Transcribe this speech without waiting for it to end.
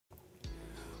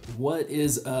What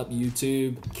is up,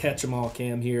 YouTube? Catch 'em all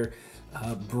Cam here.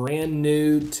 Brand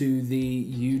new to the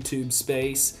YouTube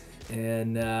space,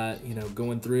 and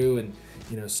going through and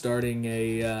starting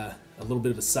a little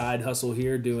bit of a side hustle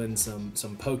here, doing some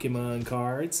Pokemon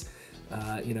cards.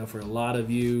 For a lot of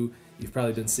you, you've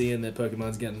probably been seeing that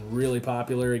Pokemon's getting really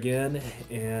popular again,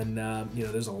 and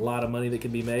there's a lot of money that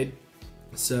can be made.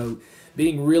 So,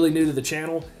 being really new to the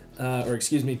channel,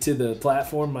 to the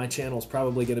platform, my channel is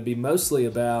probably going to be mostly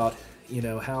about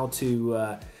how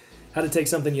to take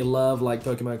something you love like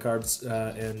Pokemon cards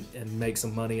and make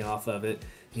some money off of it,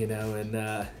 and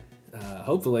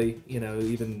hopefully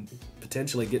even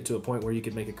potentially get to a point where you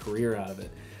could make a career out of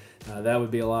it. That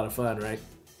would be a lot of fun, right?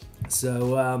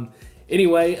 So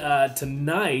anyway,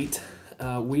 tonight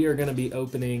we are going to be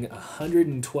opening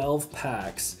 112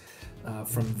 packs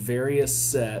from various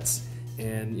sets,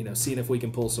 and seeing if we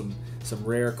can pull some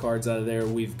rare cards out of there.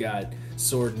 We've got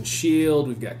Sword and Shield,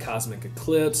 we've got Cosmic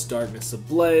Eclipse, Darkness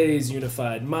Ablaze,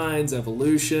 Unified Minds,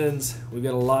 Evolutions. We've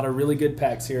got a lot of really good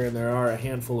packs here, and there are a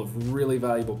handful of really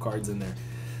valuable cards in there.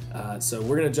 So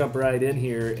we're going to jump right in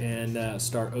here and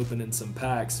start opening some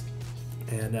packs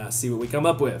and see what we come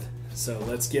up with. So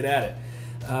let's get at it.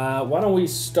 Why don't we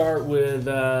start with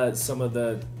some of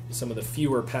the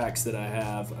fewer packs that I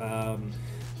have.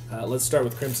 Let's start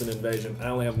with Crimson Invasion. I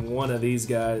only have one of these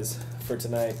guys for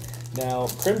tonight. Now,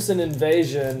 Crimson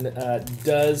Invasion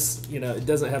it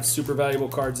doesn't have super valuable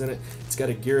cards in it. It's got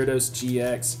a Gyarados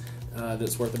GX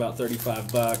that's worth about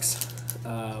 35 bucks.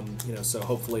 So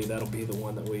hopefully that'll be the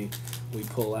one that we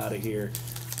pull out of here,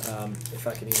 if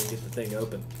I can even get the thing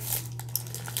open.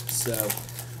 So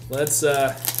let's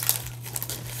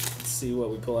see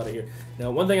what we pull out of here.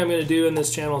 Now, one thing I'm going to do in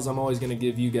this channel is I'm always going to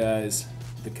give you guys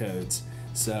the codes.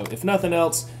 So if nothing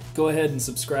else, go ahead and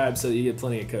subscribe so that you get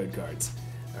plenty of code cards.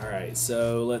 Alright,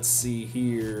 so let's see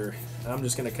here. I'm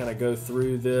just going to kind of go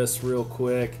through this real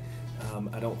quick.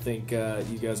 I don't think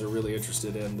you guys are really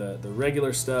interested in the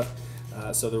regular stuff.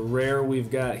 So the rare we've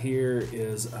got here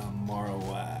is a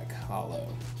Marowak Hollow.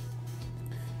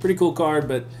 Pretty cool card,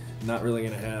 but not really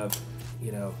going to have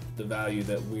the value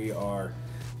that we are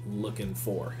looking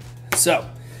for. So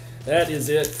that is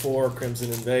it for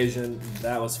Crimson Invasion.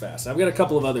 That was fast. I've got a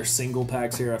couple of other single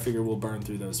packs here. I figure we'll burn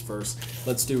through those first.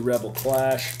 Let's do Rebel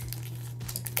Clash.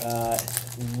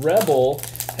 Rebel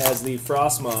has the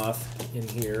Frostmoth in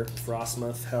here.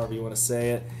 Frostmoth, however you want to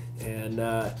say it. And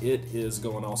it is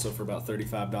going also for about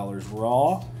 $35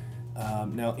 raw.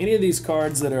 Now, any of these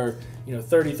cards that are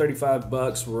 30, 35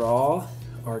 bucks raw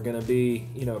are going to be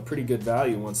a pretty good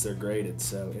value once they're graded.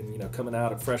 So, and coming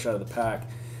out fresh out of the pack,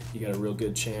 you got a real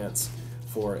good chance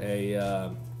for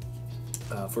a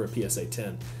PSA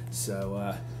 10.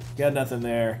 So got nothing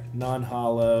there.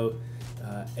 Non-hollow,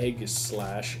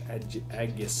 Aegislash.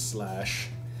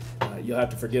 You'll have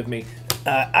to forgive me.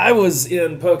 I was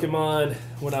in Pokemon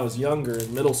when I was younger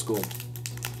in middle school,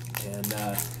 and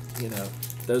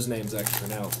those names I can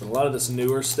pronounce. But a lot of this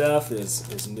newer stuff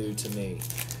is new to me.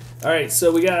 All right,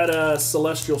 so we got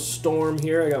Celestial Storm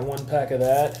here. I got one pack of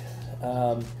that.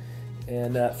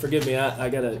 And forgive me, I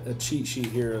got a cheat sheet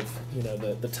here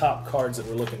of the top cards that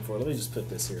we're looking for. Let me just put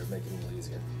this here and make it a little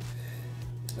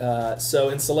easier. So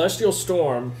in Celestial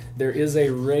Storm, there is a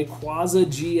Rayquaza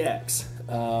GX.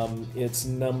 It's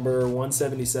number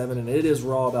 177, and it is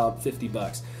raw about 50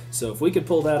 bucks. So if we could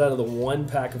pull that out of the one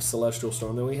pack of Celestial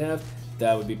Storm that we have,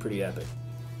 that would be pretty epic.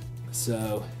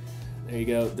 So there you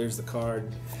go. There's the code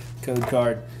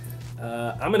card.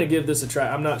 I'm going to give this a try.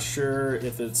 I'm not sure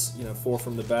if it's 4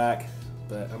 from the back,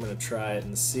 but I'm going to try it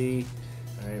and see.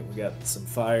 All right, we got some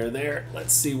fire there.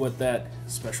 Let's see what that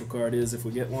special card is if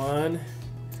we get one.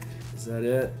 Is that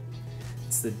it?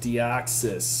 It's the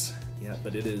Deoxys. Yeah,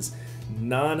 but it is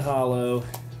non-hollow,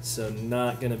 so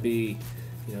not going to be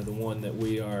the one that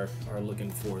we are looking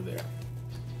for there.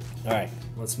 All right,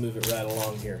 let's move it right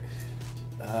along here.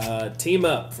 Team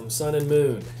Up from Sun and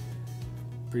Moon.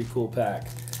 Pretty cool pack.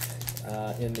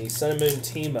 In the Sun and Moon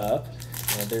Team Up,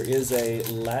 there is a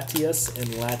Latios and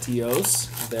Latios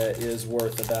that is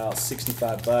worth about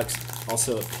 65 bucks.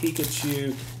 Also a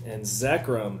Pikachu and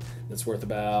Zekrom that's worth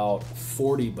about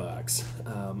 40 bucks.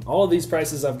 All of these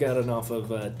prices I've gotten off of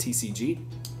TCG,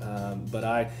 but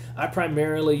I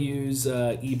primarily use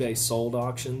eBay sold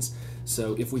auctions.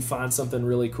 So if we find something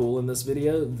really cool in this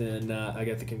video, then I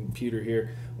got the computer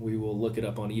here. We will look it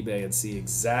up on eBay and see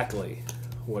exactly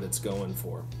what it's going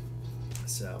for.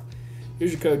 So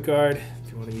here's your code card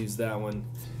if you want to use that one.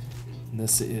 And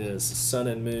this is Sun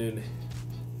and Moon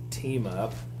Team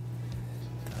Up.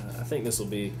 I think this will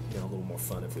be a little more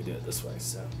fun if we do it this way.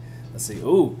 So let's see.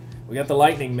 Ooh, we got the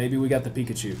lightning. Maybe we got the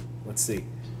Pikachu. Let's see.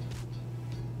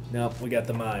 Nope, we got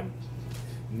the Mime.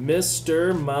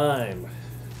 Mr. Mime.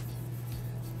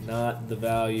 Not the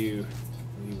value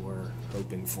we were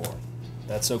hoping for.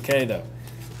 That's okay, though.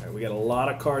 All right, we got a lot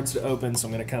of cards to open, so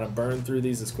I'm going to kind of burn through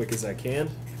these as quick as I can.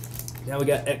 Now we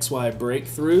got XY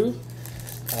Breakthrough.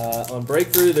 On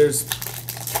Breakthrough, there's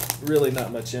really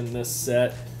not much in this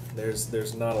set.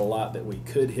 There's not a lot that we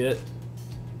could hit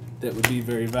that would be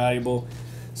very valuable.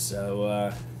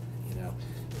 So, you know,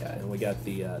 yeah, and we got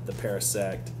the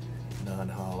Parasect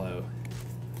non-hollow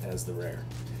as the rare.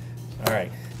 All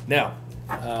right, now,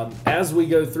 as we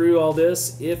go through all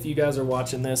this, if you guys are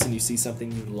watching this and you see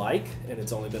something you like, and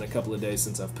it's only been a couple of days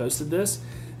since I've posted this,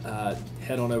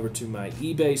 head on over to my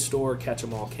eBay store, Catch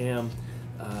 'em All Cam,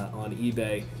 on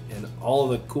eBay, and all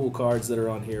of the cool cards that are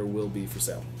on here will be for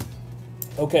sale.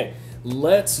 Okay,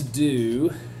 let's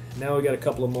do, now we got a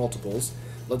couple of multiples.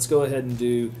 Let's go ahead and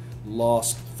do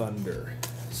Lost Thunder.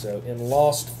 So in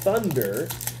Lost Thunder,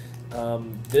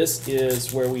 this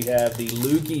is where we have the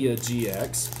Lugia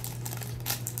GX.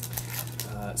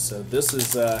 So this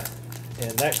is,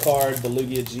 and that card, the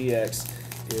Lugia GX,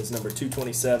 is number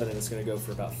 227, and it's going to go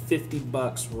for about 50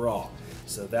 bucks raw.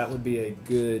 So that would be a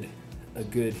good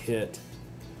hit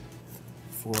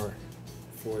for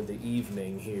the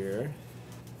evening here.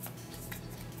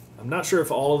 I'm not sure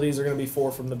if all of these are going to be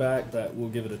 4 from the back, but we'll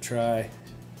give it a try.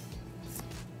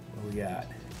 What do we got?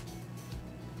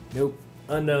 Nope.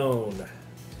 Unknown.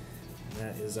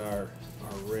 That is our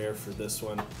rare for this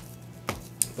one.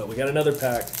 But we got another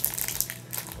pack.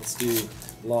 Let's do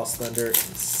Lost Thunder and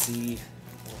see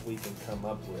what we can come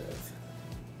up with.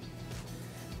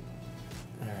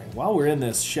 Alright, while we're in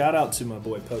this, shout out to my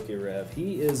boy PokeRev.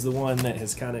 He is the one that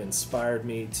has kind of inspired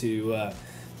me to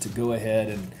go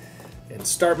ahead and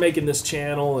start making this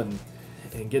channel and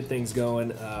get things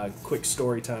going. Quick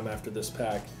story time after this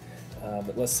pack.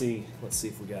 But let's see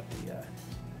if we got the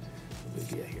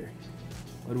Lugia here.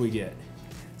 What do we get?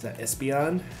 Is that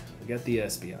Espeon? We got the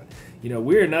Espeon. You know,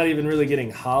 we're not even really getting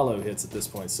hollow hits at this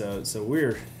point, so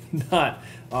we're not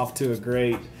off to a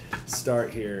great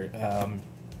start here.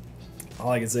 All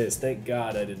I can say is thank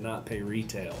God I did not pay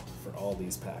retail for all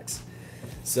these packs.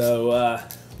 So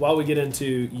while we get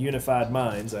into Unified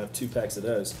Minds, I have 2 packs of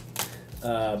those.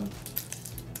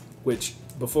 Which,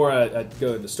 before I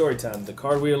go into story time, the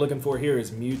card we are looking for here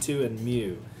is Mewtwo and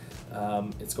Mew.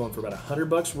 It's going for about 100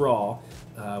 bucks raw,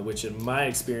 which in my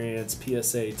experience,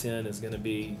 PSA 10 is going to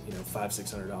be, you know,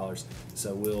 $500–600.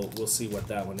 So we'll see what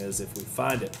that one is if we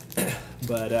find it.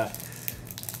 But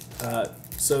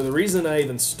so the reason I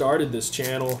even started this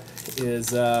channel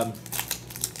is I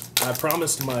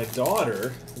promised my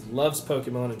daughter, who loves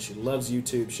Pokemon and she loves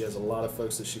YouTube. She has a lot of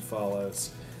folks that she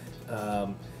follows.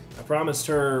 I promised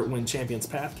her when Champion's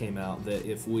Path came out that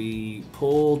if we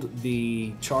pulled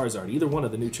the Charizard, either one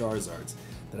of the new Charizards,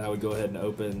 that I would go ahead and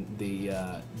open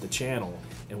the channel,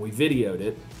 and we videoed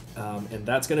it, and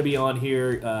that's going to be on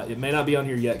here. It may not be on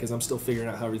here yet because I'm still figuring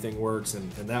out how everything works,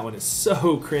 and that one is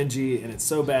so cringy and it's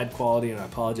so bad quality, and I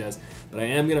apologize, but I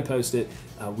am going to post it.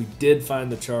 We did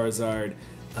find the Charizard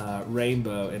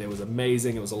Rainbow, and it was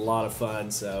amazing. It was a lot of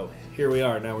fun, so here we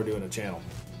are. Now we're doing a channel.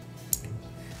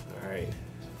 All right.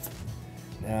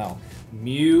 Now,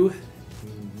 Mewtwo,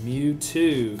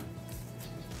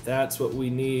 that's what we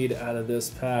need out of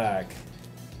this pack.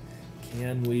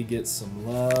 Can we get some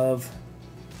love?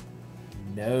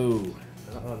 No,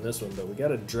 not on this one, but we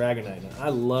got a Dragonite. Now, I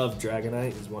love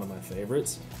Dragonite, he's one of my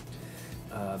favorites.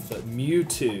 But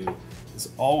Mewtwo has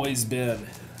always been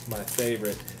my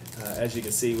favorite. As you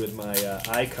can see with my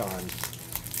icon,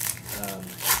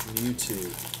 Mewtwo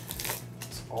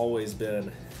has always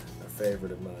been a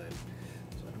favorite of mine.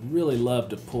 Really love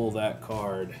to pull that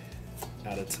card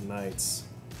out of tonight's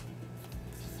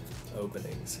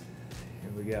openings.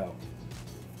 Here we go.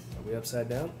 Are we upside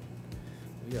down?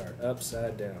 We are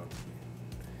upside down.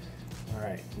 All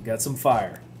right, we got some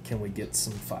fire. Can we get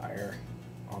some fire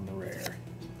on the rare?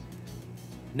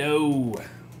 No,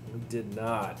 we did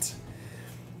not.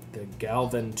 The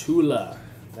Galvantula.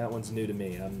 That one's new to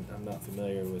me. I'm not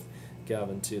familiar with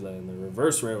Galvantula. And the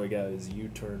reverse rare we got is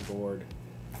U-Turn Board.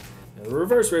 Now, the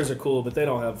reverse rares are cool, but they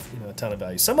don't have, you know, a ton of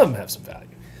value. Some of them have some value,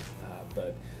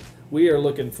 but we are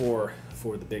looking for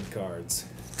the big cards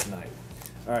tonight.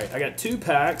 All right, I got 2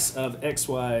 packs of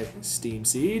XY Steam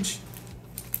Siege.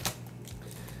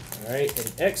 All right, in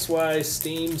XY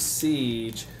Steam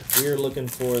Siege, we are looking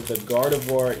for the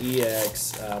Gardevoir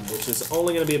EX, which is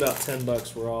only going to be about 10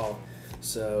 bucks raw.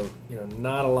 So, you know,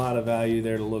 not a lot of value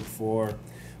there to look for.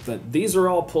 But these are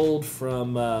all pulled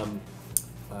from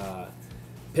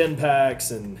pin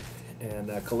packs and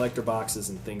collector boxes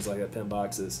and things like that, pin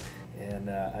boxes. And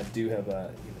I do have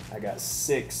I got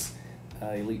 6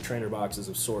 Elite Trainer boxes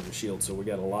of Sword and Shield, so we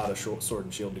got a lot of Sword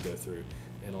and Shield to go through,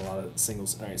 and a lot of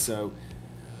singles. All right, so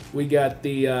we got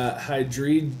the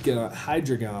Hydreigon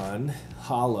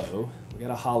Hollow. We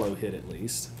got a Hollow hit at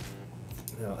least.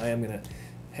 Now, I am going to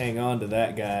hang on to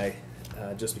that guy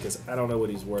just because I don't know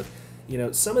what he's worth. You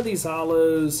know, some of these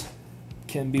Hollows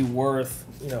can be worth,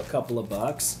 you know, a couple of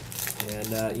bucks.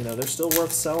 And, you know, they're still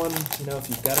worth selling. You know, if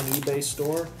you've got an eBay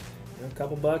store, you know, a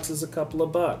couple bucks is a couple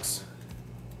of bucks.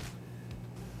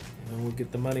 You know, we'll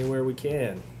get the money where we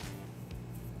can.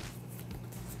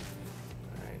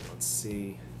 All right, let's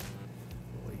see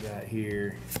what we got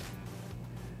here.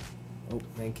 Oh,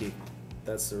 thank you.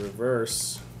 That's the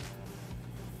reverse.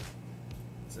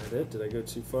 Is that it? Did I go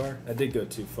too far? I did go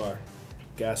too far.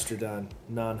 Gastrodon,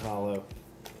 non-hollow,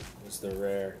 was the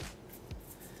rare.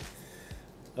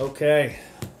 Okay,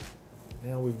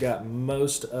 now we've got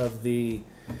most of the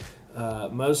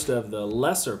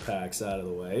lesser packs out of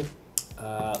the way.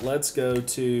 Let's go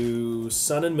to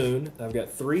Sun and Moon. I've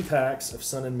got 3 packs of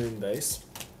Sun and Moon base.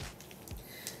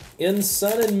 In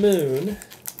Sun and Moon,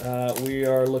 we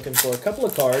are looking for a couple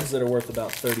of cards that are worth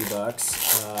about 30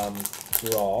 bucks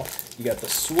raw. You got the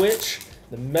Switch,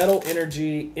 the Metal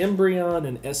Energy, Embryon,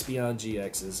 and Espeon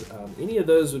GXs. Any of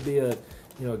those would be a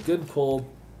good pull.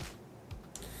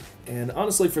 And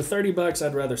honestly, for 30 bucks,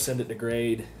 I'd rather send it to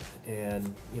grade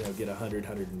and get 100,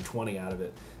 120 out of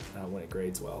it when it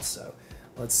grades well. So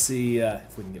let's see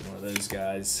if we can get one of those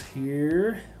guys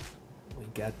here. We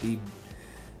got the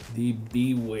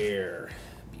Beware.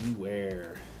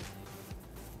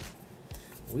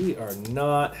 We are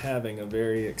not having a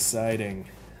very exciting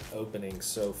opening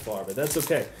so far, but that's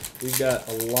okay. We've got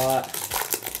a lot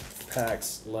of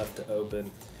packs left to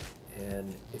open,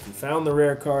 and if you found the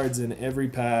rare cards in every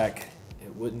pack,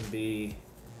 it wouldn't be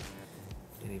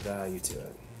any value to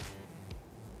it.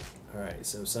 All right,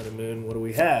 so Sun and Moon, what do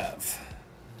we have?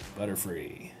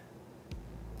 Butterfree.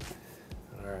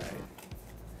 All right.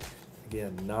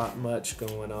 Again, not much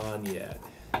going on yet.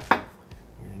 We're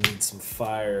gonna need some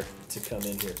fire to come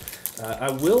in here.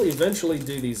 I will eventually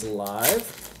do these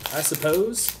live, I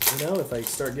suppose. If I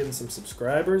start getting some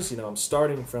subscribers, I'm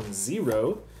starting from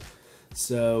 0.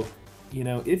 So,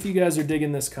 if you guys are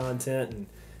digging this content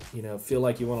and, feel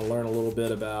like you want to learn a little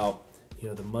bit about,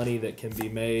 the money that can be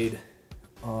made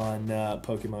on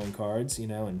Pokemon cards,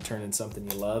 and turning something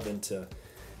you love into,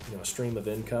 a stream of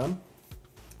income,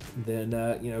 then,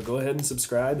 go ahead and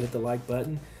subscribe, hit the like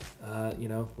button.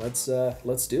 Let's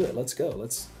do it. Let's go.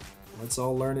 Let's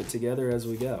all learn it together as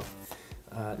we go.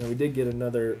 Now we did get a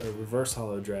reverse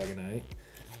hollow Dragonite.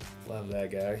 Love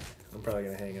that guy. I'm probably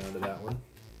gonna hang on to that one.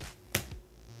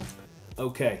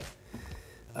 Okay,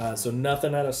 so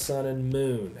nothing out of Sun and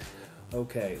Moon.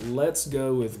 Okay, let's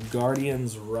go with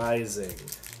Guardians Rising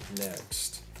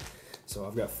next. So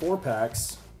I've got 4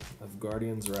 packs of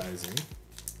Guardians Rising.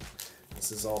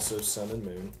 This is also Sun and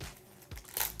Moon.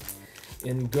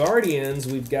 In Guardians,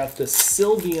 we've got the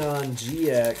Sylveon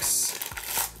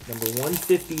GX, number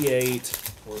 158,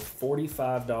 or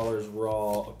 $45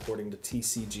 raw, according to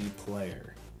TCG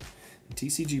Player. And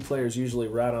TCG Player is usually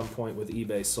right on point with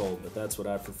eBay sold, but that's what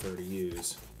I prefer to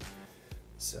use.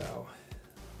 So,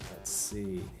 let's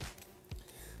see.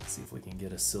 Let's see if we can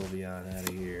get a Sylveon out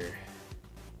of here.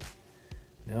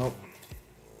 Nope,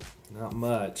 not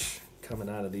much coming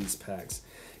out of these packs.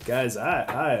 Guys,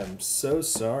 I am so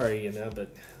sorry,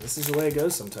 but this is the way it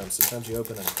goes sometimes. Sometimes you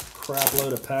open a crap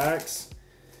load of packs.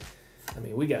 I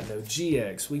mean, we got no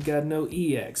GX, we got no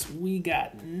EX, we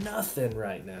got nothing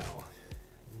right now.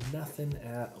 Nothing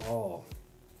at all.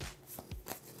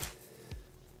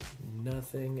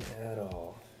 Nothing at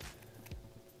all.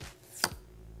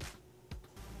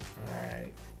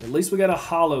 Alright, at least we got a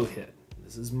hollow hit.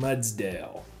 This is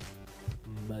Mudsdale.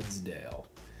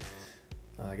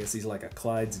 I guess he's like a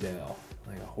Clydesdale,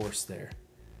 like a horse there.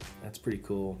 That's pretty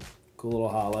cool. Cool little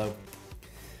hollow.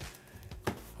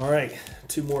 All right,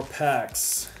 2 more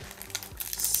packs.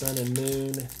 Sun and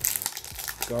Moon,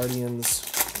 Guardians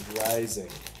Rising.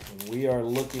 And we are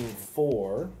looking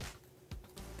for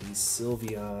the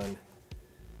Sylveon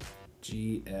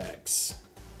GX.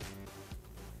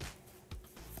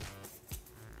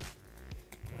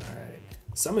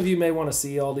 Some of you may want to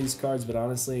see all these cards, but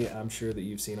honestly, I'm sure that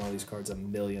you've seen all these cards a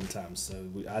million times, so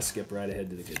I skip right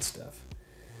ahead to the good stuff.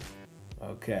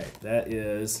 Okay, that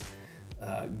is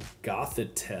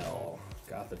Gothitelle.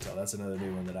 That's another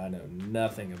new one that I know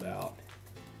nothing about.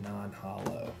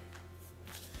 Non-hollow.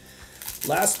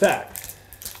 Last pack.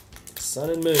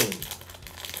 Sun and Moon.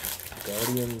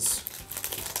 Guardians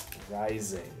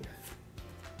Rising.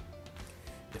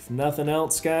 If nothing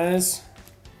else, guys,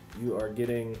 You are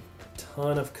getting a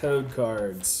ton of code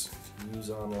cards to use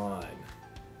online.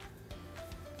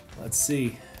 Let's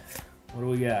see. What do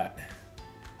we got?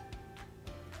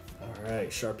 Alright,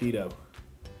 Sharpedo.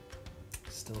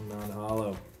 Still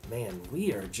non-hollow. Man,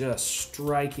 we are just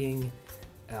striking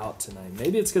out tonight.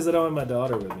 Maybe it's because I don't have my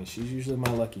daughter with me. She's usually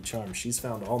my lucky charm. She's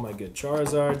found all my good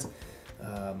Charizards.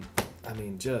 I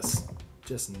mean, just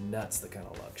nuts the kind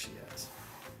of luck she has.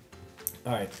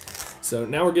 Alright, so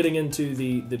now we're getting into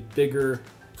the bigger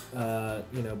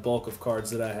bulk of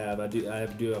cards that I have. I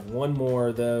do have one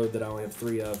more though that I only have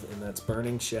 3 of, and that's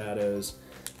Burning Shadows.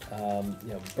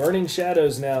 Burning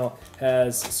Shadows now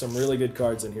has some really good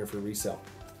cards in here for resale.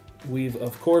 We've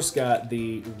of course got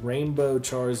the Rainbow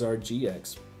Charizard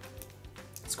GX.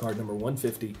 It's card number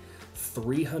 150,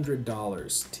 $300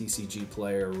 TCG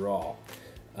player raw.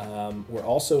 We're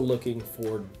also looking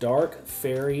for Dark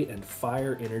Fairy and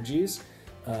Fire Energies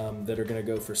that are going to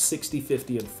go for $60,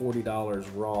 $50, and $40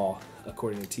 raw,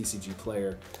 according to TCG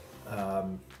Player,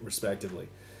 respectively.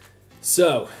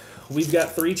 So we've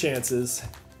got 3 chances.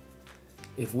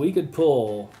 If we could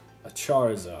pull a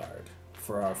Charizard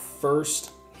for our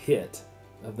first hit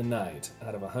of the night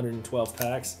out of 112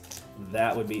 packs,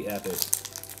 that would be epic.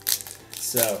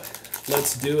 So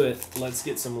let's do it. Let's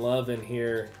get some love in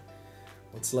here.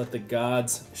 Let's let the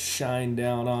gods shine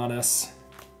down on us.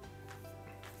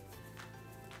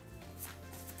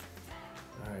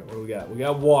 All right, what do we got? We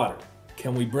got water.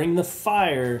 Can we bring the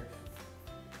fire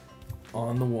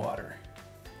on the water?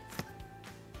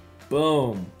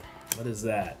 Boom. What is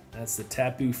that? That's the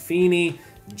Tapu Fini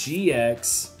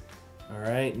GX. All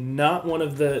right, not one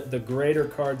of the greater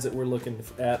cards that we're looking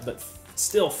at, but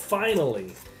still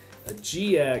finally a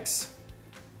GX,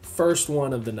 first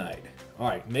one of the night. All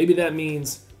right, maybe that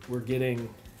means we're getting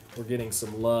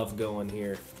some love going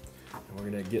here, and we're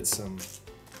gonna get some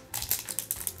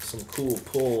cool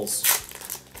pulls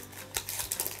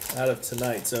out of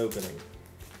tonight's opening.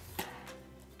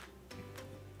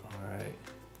 All right.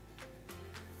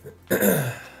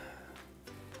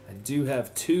 I do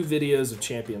have 2 videos of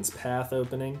Champions Path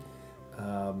opening,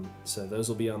 so those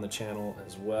will be on the channel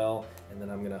as well, and then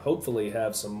I'm going to hopefully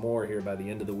have some more here by the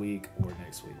end of the week or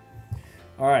next week.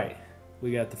 All right,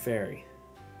 we got the fairy.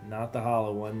 Not the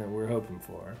hollow one that we're hoping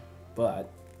for,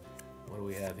 but what do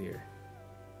we have here?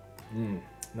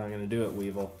 Not going to do it,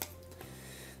 Weevil.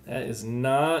 That is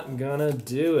not going to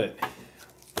do it.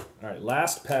 All right,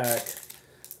 last pack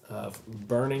of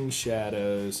Burning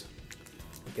Shadows.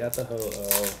 We got the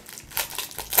Ho-Oh.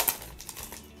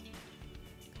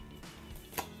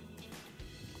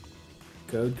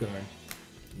 Code card.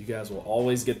 You guys will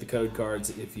always get the code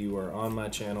cards if you are on my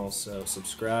channel, so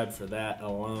subscribe for that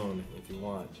alone if you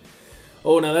want.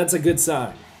 Oh, now that's a good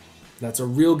sign. That's a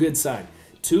real good sign.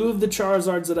 2 of the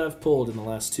Charizards that I've pulled in the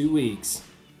last 2 weeks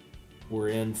were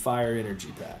in Fire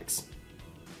Energy packs.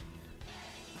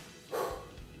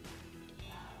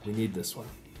 We need this one.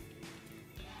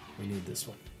 We need this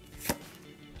one.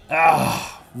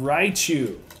 Ah,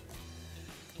 Raichu.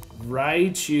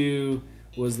 Raichu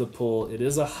was the pull. It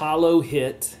is a hollow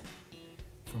hit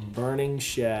from Burning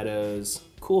Shadows.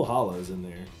 Cool hollows in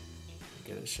there.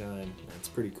 Get it shine. That's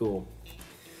pretty cool.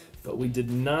 But we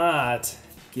did not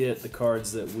get the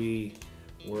cards that we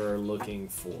were looking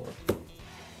for.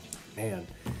 Man,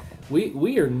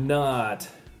 we are not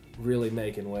really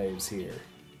making waves here.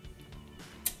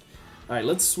 All right,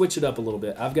 let's switch it up a little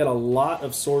bit. I've got a lot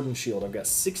of Sword and Shield. I've got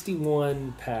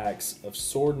 61 packs of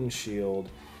Sword and Shield.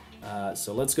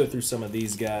 So let's go through some of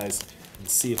these guys and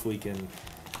see if we can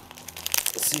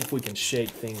shake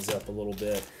things up a little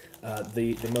bit.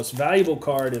 The most valuable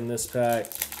card in this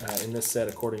pack, in this set,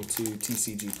 according to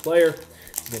TCG Player,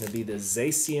 is going to be the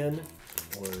Zacian,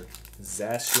 or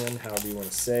Zacian, however you want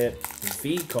to say it,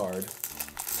 V card,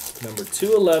 number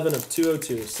 211 of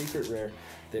 202, secret rare,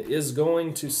 that is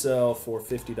going to sell for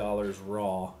 $50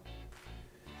 raw.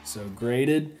 So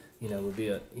graded, would be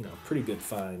a pretty good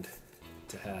find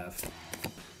to have.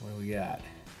 What do we got?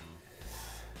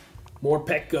 More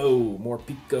Pecco, more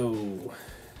Pico.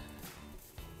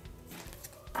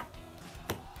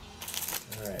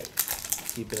 All right,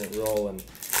 keeping it rolling.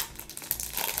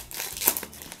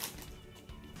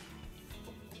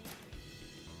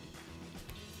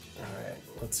 All right,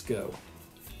 let's go.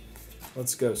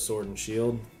 Let's go, Sword and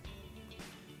Shield.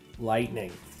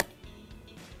 Lightning.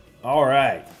 All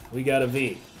right, we got a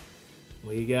V.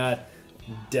 We got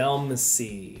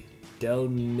Delmise.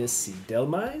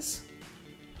 Delmise?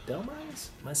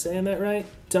 Am I saying that right?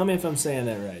 Tell me if I'm saying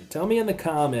that right. Tell me in the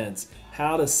comments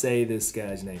how to say this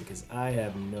guy's name, because I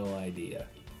have no idea.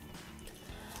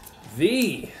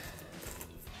 V.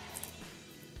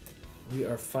 We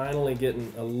are finally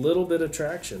getting a little bit of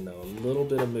traction, though, a little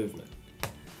bit of movement.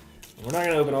 We're not going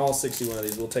to open all 61 of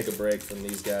these. We'll take a break from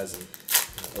these guys and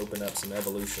open up some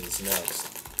evolutions next.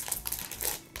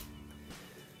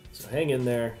 So hang in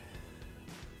there.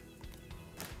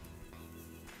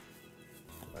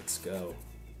 Let's go.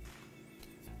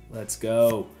 Let's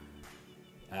go.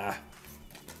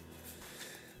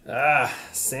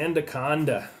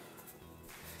 Sandaconda.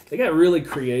 They got really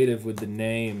creative with the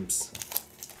names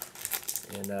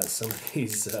in some of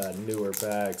these newer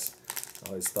packs. I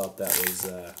always thought that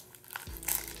was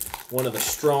one of the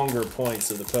stronger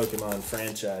points of the Pokemon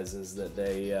franchises, that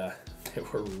they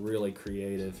were really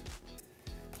creative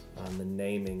on the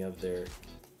naming of their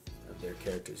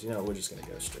characters. You know, we're just gonna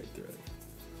go straight through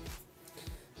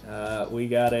it. We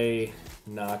got a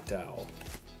Noctowl,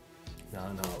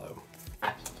 non-holo.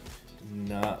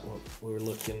 Not what we're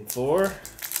looking for.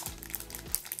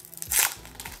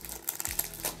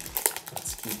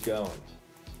 Let's keep going.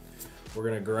 We're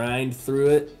gonna grind through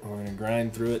it. We're gonna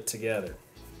grind through it together.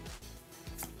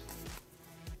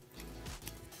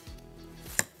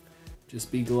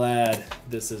 Just be glad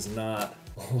this is not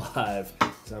live,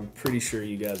 because I'm pretty sure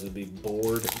you guys would be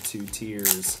bored to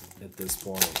tears at this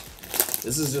point.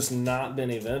 This has just not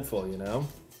been eventful, you know?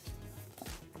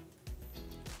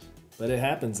 But it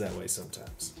happens that way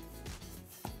sometimes.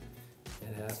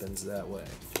 It happens that way.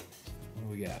 What do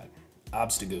we got?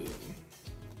 Obstagoon.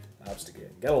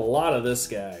 Obstagoon. Got a lot of this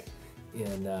guy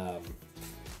in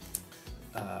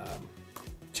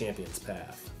Champion's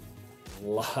Path. A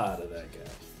lot of that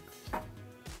guy.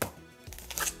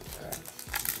 Alright,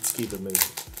 let's keep it moving.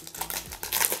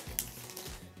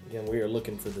 Again, we are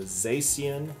looking for the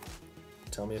Zacian.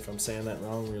 Tell me if I'm saying that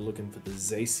wrong. We're looking for the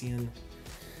Zacian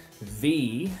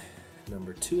V,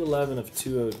 number 211 of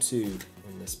 202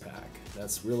 in this pack.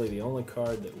 That's really the only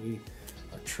card that we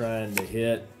are trying to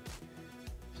hit.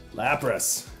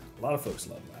 Lapras. A lot of folks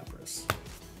love Lapras.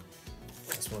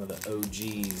 That's one of the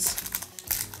OGs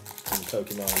in the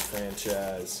Pokemon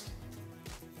franchise.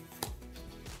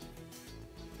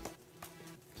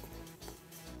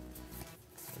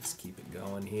 Let's keep it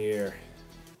going here.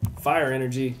 Fire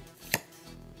energy.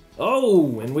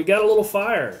 Oh, and we got a little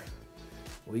fire.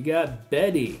 We got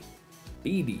Beedy.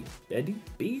 You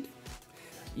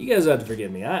guys have to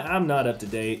forgive me. I'm not up to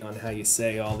date on how you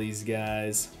say all these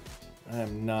guys.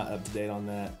 I'm not up to date on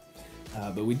that.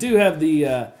 But we do have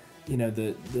the,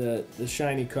 the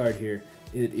shiny card here.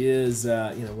 It is,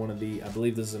 one of the, I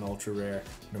believe this is an ultra rare,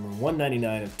 number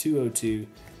 199 of 202.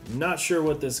 Not sure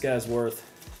what this guy's worth,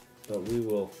 but we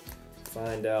will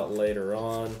find out later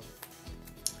on.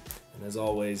 And as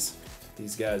always,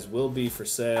 these guys will be for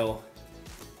sale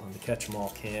on the Catch 'em All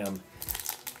Cam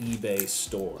eBay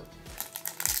store.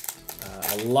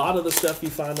 A lot of the stuff you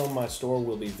find on my store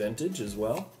will be vintage as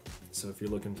well. So if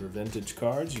you're looking for vintage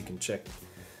cards, you can check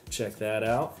that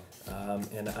out.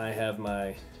 And I have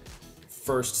my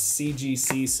first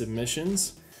CGC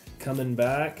submissions coming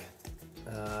back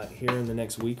here in the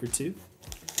next week or two.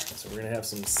 So we're gonna have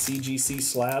some CGC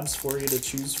slabs for you to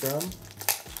choose from.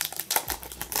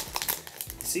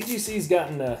 CGC's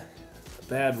gotten a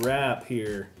bad rap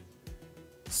here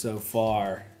so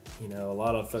far. You know, a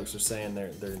lot of folks are saying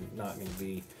they're not going to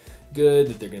be good,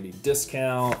 that they're going to be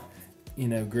discount,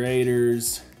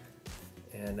 graders,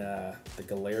 and the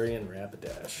Galarian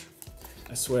Rapidash.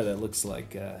 I swear that looks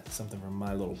like something from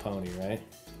My Little Pony, right?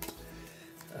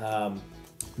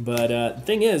 But the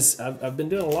thing is, I've been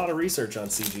doing a lot of research on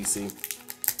CGC.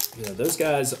 Those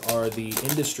guys are the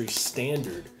industry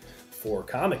standard for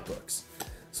comic books.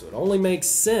 So it only makes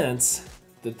sense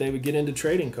that they would get into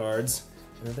trading cards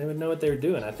and that they would know what they were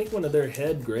doing. I think one of their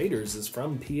head graders is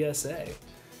from PSA.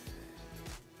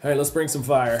 All right, let's bring some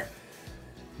fire.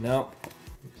 Nope,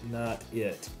 not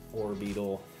it.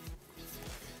 Orbeetle.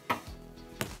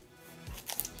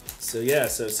 So yeah,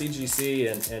 so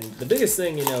CGC, and the biggest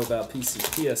thing about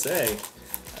PSA,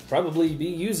 I'd probably be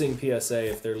using PSA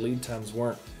if their lead times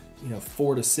weren't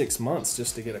 4 to 6 months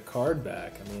just to get a card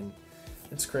back. I mean,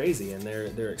 it's crazy. And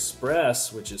their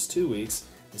Express, which is 2 weeks,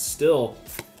 is still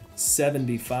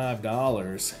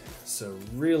 $75. So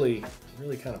really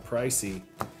kind of pricey,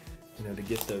 to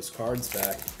get those cards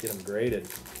back, get them graded.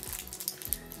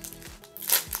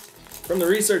 From the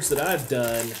research that I've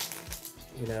done,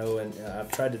 and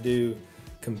I've tried to do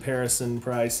comparison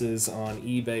prices on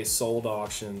eBay sold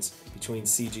auctions between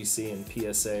CGC and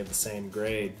PSA of the same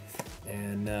grade.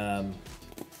 And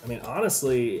I mean,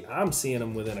 honestly, I'm seeing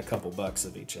them within a couple bucks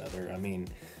of each other. I mean,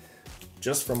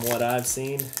 just from what I've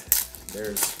seen,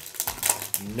 there's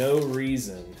no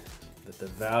reason that the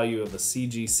value of a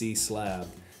CGC slab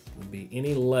would be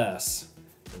any less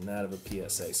than that of a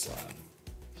PSA slab.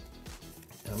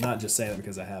 And I'm not just saying it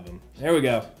because I have them. There we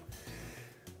go.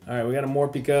 All right, we got a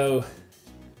Morpeko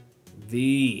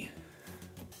V.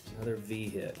 Another V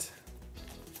hit.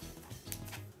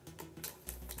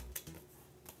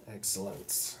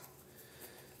 Excellent.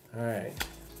 All right,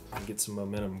 get some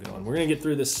momentum going. We're gonna get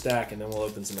through this stack and then we'll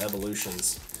open some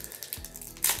evolutions.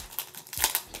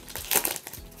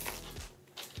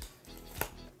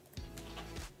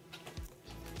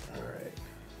 All right.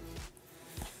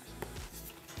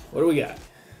 What do we got?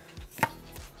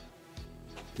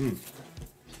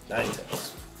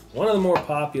 Ninetales. One of the more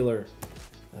popular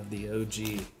of the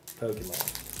OG Pokemon.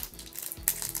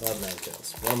 Love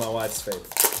Ninetales. One of my wife's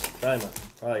favorites.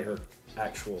 Probably her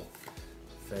actual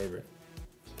favorite.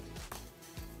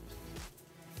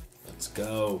 Let's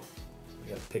go. We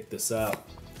gotta pick this up.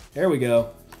 There we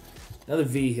go. Another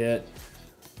V hit.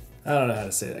 I don't know how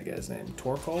to say that guy's name.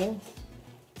 Torkoal?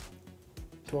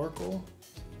 Torkoal?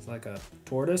 It's like a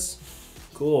tortoise.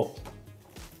 Cool.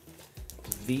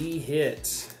 V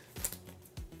hit.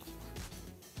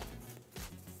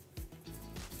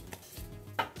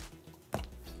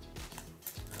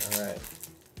 Alright.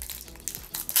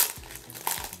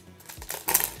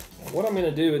 What I'm going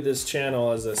to do with this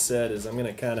channel, as I said, is I'm going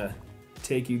to kind of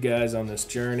take you guys on this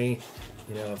journey,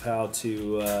 you know, of how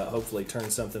to hopefully turn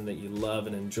something that you love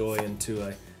and enjoy into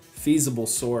a feasible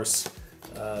source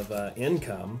of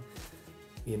income,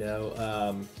 you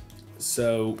know.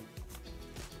 So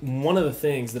one of the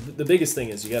things, the biggest thing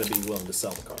is you got to be willing to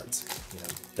sell the cards. You know,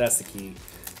 that's the key.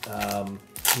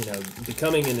 You know,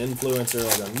 becoming an influencer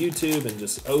like on YouTube and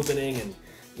just opening and,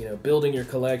 you know, building your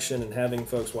collection and having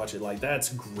folks watch it, like, that's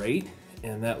great.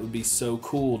 And that would be so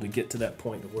cool to get to that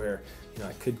point where, you know,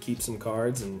 I could keep some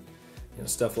cards and, you know,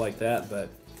 stuff like that. But,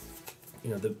 you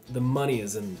know, the money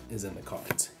is in the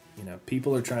cards. You know,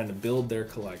 people are trying to build their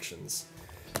collections.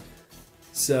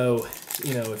 So,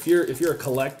 you know, if you're a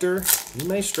collector, you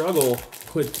may struggle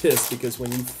with this because when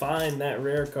you find that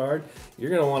rare card, you're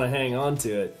going to want to hang on to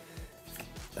it.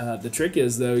 The trick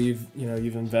is, though, you've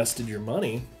invested your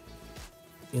money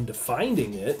into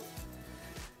finding it,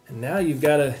 and now you've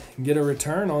got to get a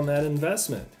return on that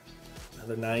investment.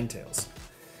 Another Ninetales.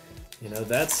 You know,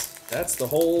 that's the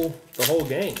whole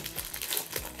game.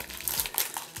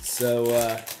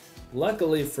 So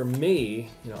luckily for me,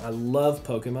 you know, I love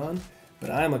Pokemon,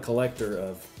 but I'm a collector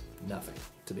of nothing,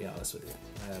 to be honest with you.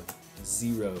 I have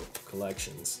 0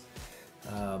 collections.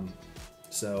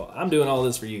 So I'm doing all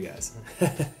this for you guys.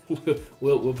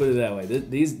 we'll put it that way.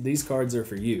 These cards are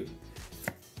for you.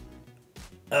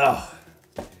 Oh,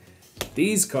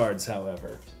 these cards,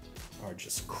 however, are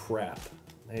just crap.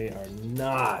 They are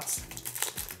not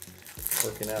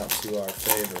working out to our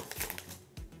favor.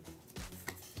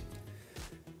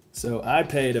 So I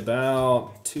paid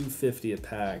about $2.50 a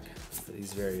pack for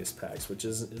these various packs, which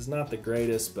is not the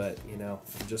greatest, but, you know,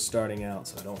 I'm just starting out,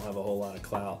 so I don't have a whole lot of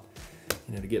clout,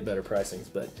 you know, to get better pricings.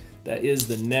 But that is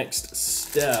the next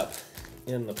step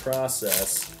in the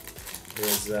process.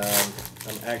 Is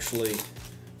I'm actually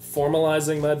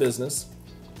formalizing my business,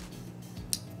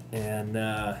 and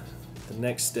the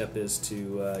next step is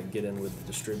to get in with the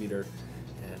distributor,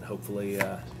 and hopefully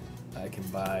I can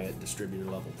buy at distributor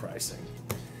level pricing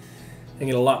and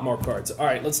get a lot more cards. All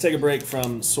right, let's take a break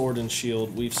from Sword and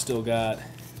Shield. We've still got a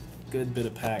good bit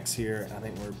of packs here. I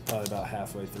think we're probably about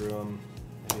halfway through them,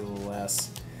 maybe a little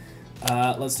less.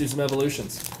 Let's do some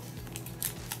evolutions.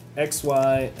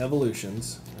 XY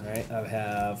evolutions. All right, I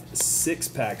have 6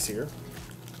 packs here.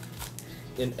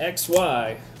 In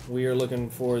XY, we are looking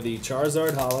for the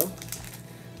Charizard Holo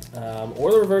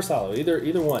or the Reverse Holo,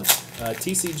 either one.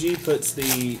 TCG puts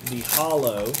the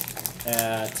Holo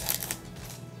at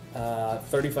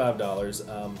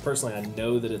 $35. Personally, I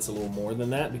know that it's a little more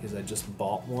than that because I just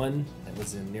bought one that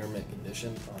was in near mint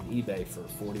condition on eBay for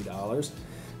 $40.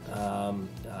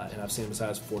 And I've seen them as high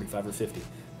as $45 or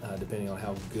 $50, depending on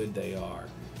how good they are.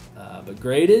 But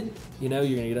graded, you know,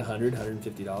 you're gonna get $100,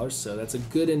 $150. So that's a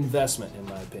good investment, in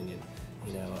my opinion.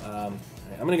 You know,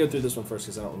 I'm gonna go through this one first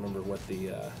because I don't remember what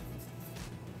the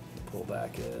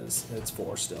pullback is. It's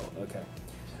 4 still. Okay.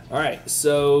 All right.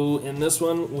 So in this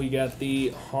one, we got the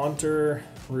Haunter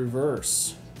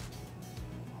Reverse.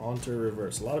 Haunter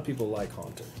Reverse. A lot of people like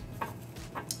Haunter.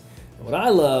 And what I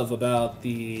love about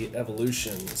the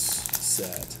Evolutions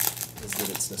set is that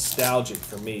it's nostalgic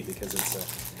for me because it's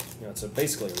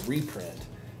basically a reprint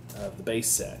of the base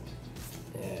set,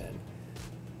 and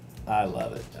I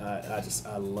love it.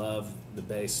 I love the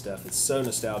base stuff. It's so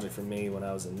nostalgic for me when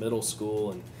I was in middle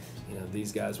school, and you know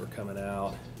these guys were coming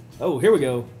out. Oh, here we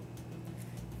go.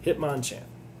 Hitmonchan.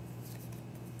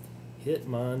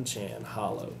 Hitmonchan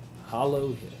Holo. hollow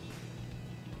hit.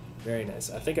 Very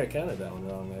nice. I think I counted that one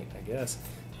wrong, I guess.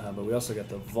 But we also got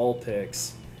the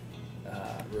Vulpix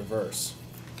reverse.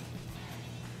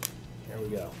 There we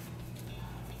go.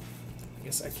 I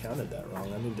guess I counted that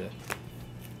wrong. I need to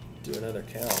do another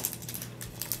count.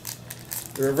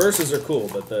 The reverses are cool,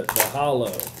 but the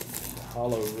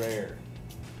hollow rare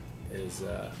is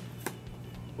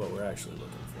what we're actually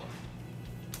looking for.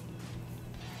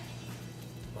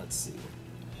 Let's see.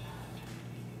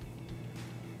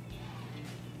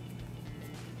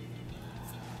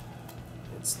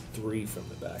 It's 3 from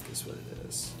the back is what it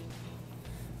is.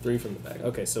 3 from the back.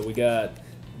 Okay, so we got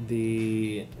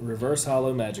the reverse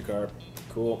hollow Magikarp.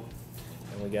 Cool.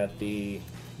 And we got the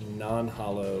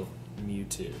non-hollow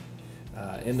Mewtwo.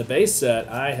 In the base set,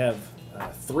 I have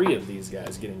 3 of these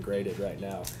guys getting graded right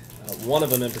now. One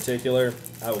of them in particular,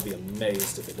 I will be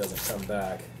amazed if it doesn't come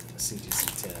back a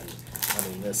CGC 10. I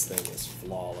mean, this thing is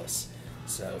flawless.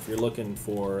 So if you're looking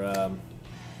for a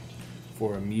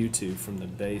Mewtwo from the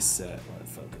base set, let it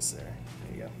focus there.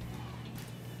 There you go.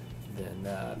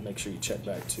 Then make sure you check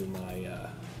back to my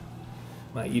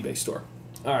my eBay store.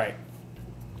 All right.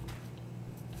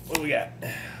 What do we got?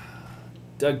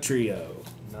 Doug Trio,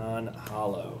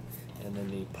 non-hollow, and then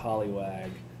the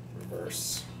Poliwag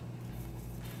reverse.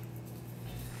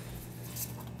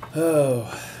 Oh,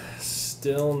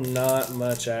 still not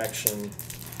much action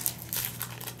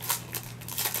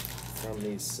from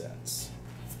these sets.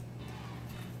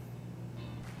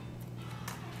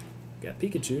 Got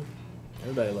Pikachu.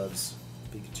 Everybody loves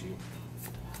Pikachu.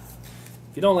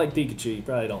 If you don't like Pikachu, you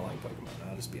probably don't like Pokemon.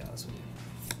 I'll just be honest with you.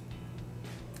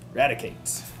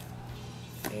 Raticate.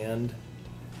 And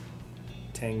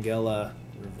Tangela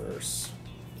reverse.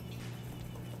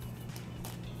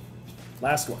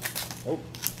 Last one. Oh,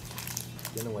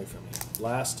 getting away from me.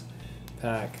 Last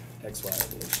pack XY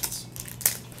evolutions.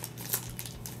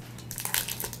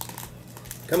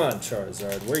 Come on,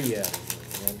 Charizard. Where you at,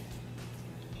 man?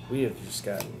 We have just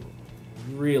gotten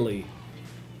really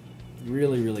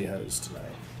hosed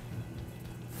tonight.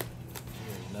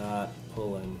 We're not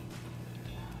pulling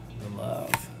the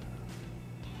love.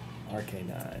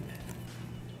 RK9.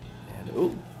 And,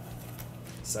 ooh,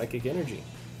 Psychic Energy.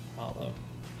 Hollow.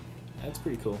 That's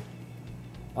pretty cool.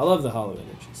 I love the hollow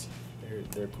energies.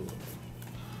 They're cool.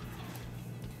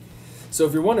 So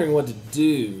if you're wondering what to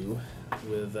do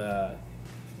with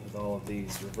all of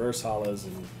these reverse hollows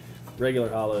and regular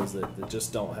hollows that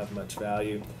just don't have much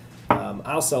value,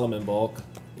 I'll sell them in bulk.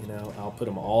 You know, I'll put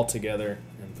them all together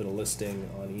and put a listing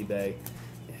on eBay,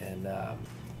 and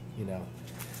you know,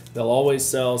 they'll always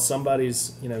sell. Somebody's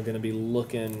going to be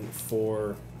looking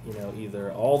for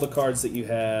either all the cards that you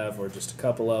have or just a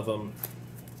couple of them,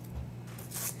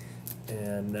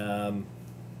 and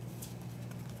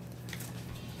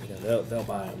they'll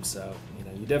buy them. So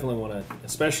you definitely want to,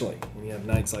 especially when you have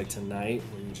nights like tonight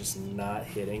where you're just not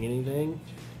hitting anything.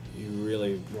 You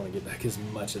really want to get back as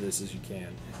much of this as you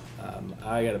can.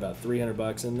 I got about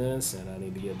 $300 in this, and I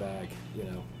need to get back,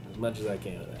 as much as I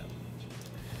can of that.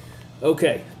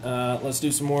 Okay, let's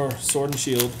do some more Sword and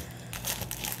Shield,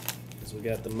 because we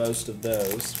got the most of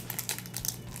those.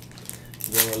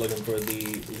 Then we're looking for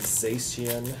the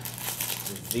Zacian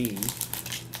V,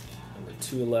 number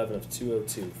 211 of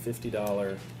 202,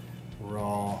 $50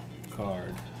 raw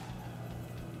card.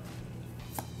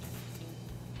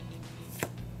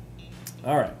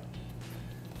 All right.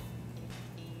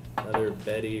 Another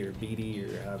Betty or Beatty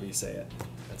or however you say it.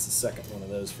 That's the second one of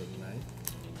those for the night.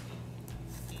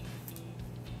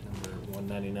 Number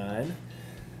 199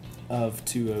 of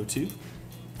 202.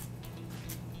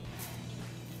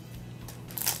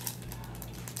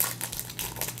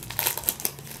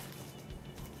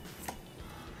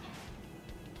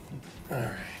 All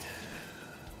right.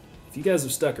 If you guys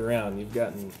have stuck around, you've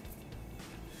gotten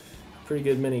a pretty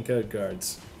good mini code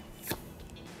cards.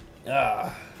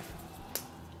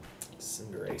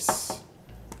 Cinderace.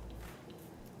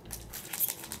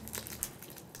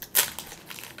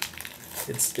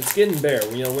 It's getting bare.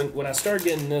 When I start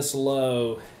getting this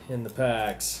low in the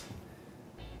packs,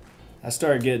 I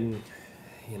start getting,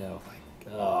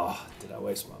 like, oh, did I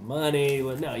waste my money?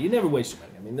 Well, no, you never waste your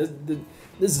money. I mean,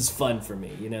 this is fun for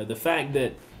me. The fact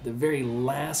that the very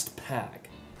last pack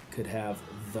could have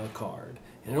the card,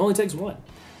 and it only takes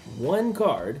one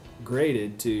card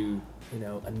graded to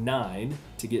a 9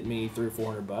 to get me $300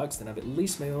 or $400, then I've at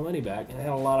least made my money back, and I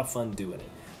had a lot of fun doing it.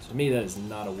 So to me, that is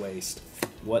not a waste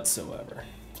whatsoever.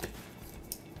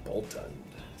 Boltund.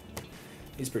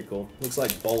 He's pretty cool. Looks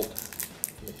like Bolt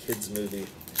from the kids' movie.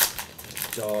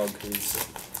 A dog who's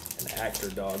an actor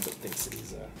dog but thinks that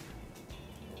he's a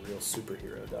real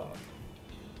superhero dog.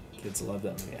 Kids love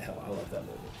that movie. Hell, I love that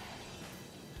movie.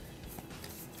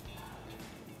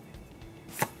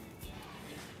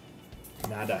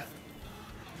 Nada.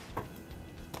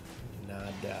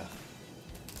 Nada.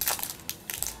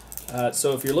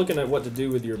 So if you're looking at what to do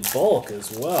with your bulk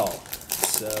as well,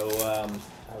 so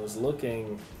I was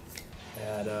looking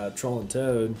at Troll and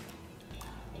Toad.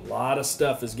 A lot of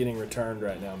stuff is getting returned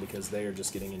right now because they are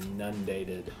just getting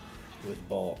inundated with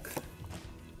bulk.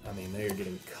 I mean, they are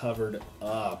getting covered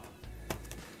up.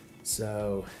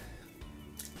 So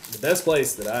the best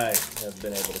place that I have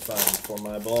been able to find for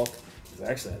my bulk is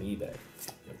actually on eBay.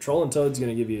 Troll and Toad's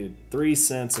going to give you 3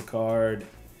 cents a card,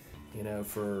 you know,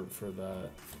 for the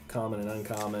common and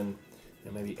uncommon,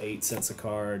 and maybe 8 cents a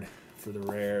card for the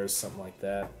rares, something like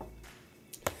that.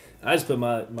 I just put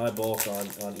my bulk on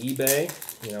eBay.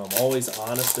 You know, I'm always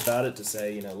honest about it to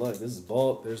say, you know, look, this is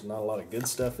bulk. There's not a lot of good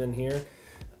stuff in here.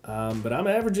 But I'm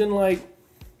averaging like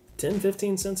 10,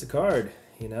 15 cents a card,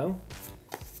 you know.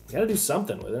 You got to do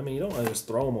something with it. I mean, you don't want to just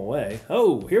throw them away.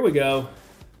 Oh, here we go.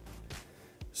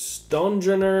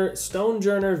 Stonejourner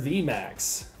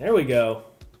VMAX. There we go.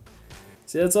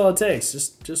 See, that's all it takes.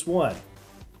 Just one.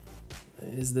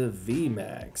 Is the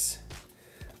VMAX.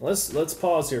 Let's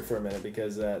pause here for a minute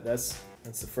because that's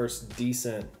the first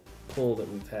decent pull that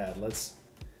we've had. Let's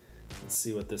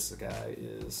see what this guy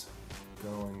is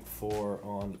going for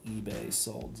on eBay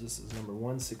sold. This is number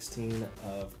 116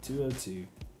 of 202.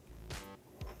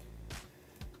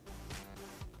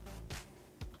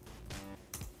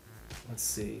 Let's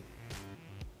see.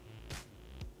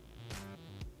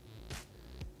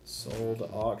 Sold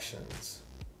auctions.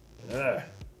 Ugh.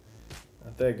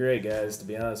 Not that great, guys, to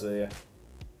be honest with you.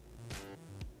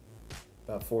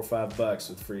 About $4 or $5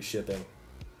 with free shipping.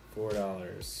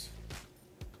 $4,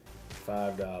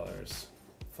 $5,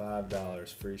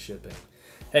 $5 free shipping.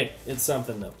 Hey, it's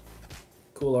something though.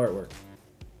 Cool artwork.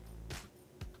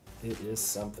 It is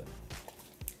something.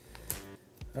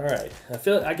 All right,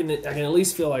 I can at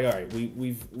least feel like, all right,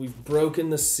 we've broken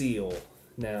the seal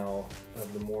now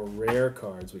of the more rare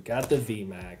cards. We got the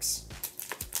VMAX.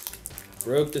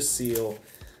 Broke the seal.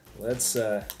 Let's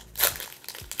get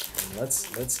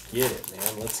it,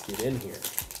 man. Let's get in here.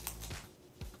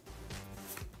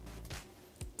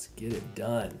 Let's get it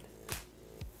done.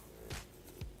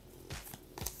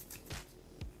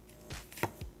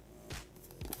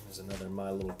 There's another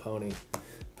My Little Pony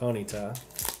tie.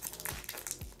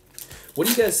 What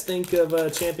do you guys think of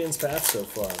Champions Path so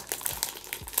far?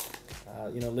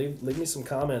 You know, leave me some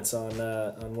comments on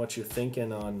what you're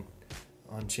thinking on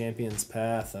Champions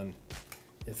Path, and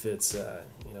if it's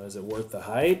you know, is it worth the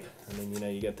hype? I mean, you know,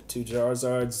 you got the 2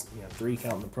 Charizards, you know, 3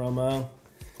 counting the promo.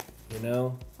 You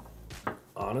know,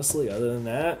 honestly, other than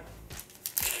that,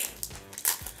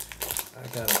 I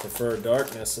kind of prefer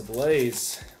Darkness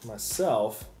Ablaze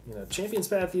myself. You know, Champions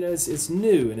Path, you know, it's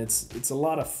new and it's a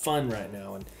lot of fun right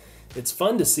now, and it's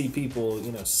fun to see people,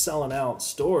 you know, selling out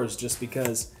stores just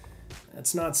because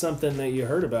that's not something that you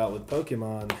heard about with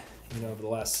Pokemon, you know, over the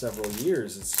last several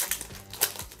years. It's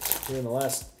here in the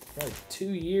last probably 2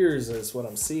 years is what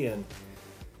I'm seeing,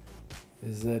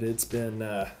 is that it's been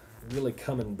really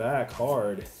coming back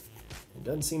hard. It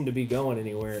doesn't seem to be going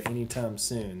anywhere anytime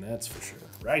soon, that's for sure.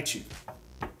 Raichu.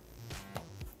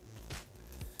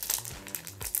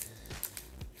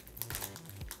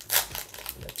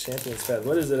 Champions Path.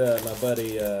 What is it? My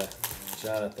buddy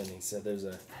Jonathan. He said there's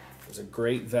a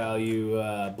great value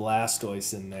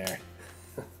Blastoise in there.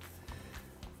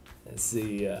 It's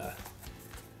the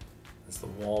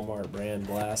Walmart brand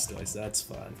Blastoise. That's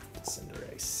fun.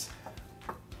 Cinderace.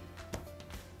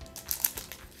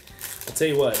 I'll tell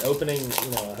you what. Opening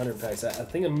 100 packs. I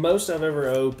think the most I've ever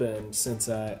opened since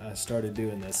I started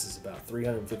doing this is about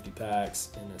 350 packs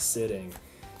in a sitting.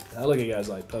 And I look at guys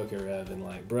like PokeRev and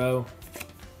like, bro.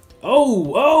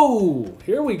 Oh,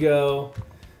 here we go.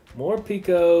 More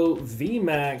Pico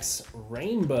VMAX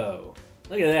Rainbow.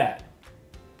 Look at that.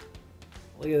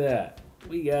 Look at that.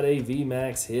 We got a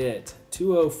VMAX hit.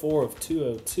 204 of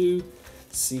 202.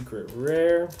 Secret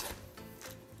rare.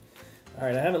 All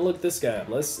right, I haven't looked this guy up.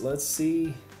 Let's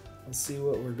see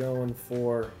what we're going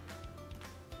for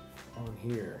on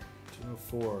here.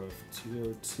 204 of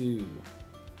 202.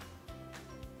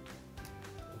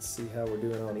 Let's see how we're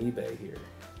doing on eBay here.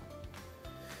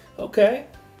 Okay,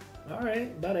 all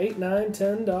right, about $8, $9,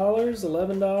 $10,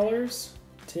 $11,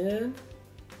 $10.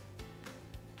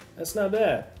 That's not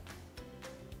bad.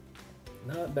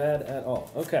 Not bad at all.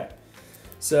 Okay,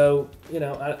 so you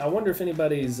know, I wonder if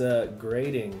anybody's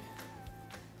grading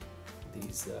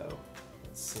these though.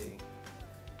 Let's see.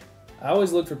 I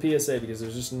always look for PSA because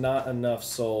there's just not enough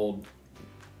sold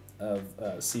of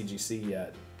CGC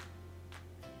yet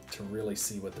to really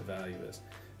see what the value is.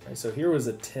 Right, so here was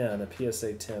a 10, a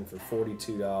PSA 10 for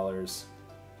 $42.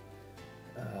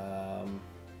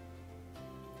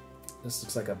 This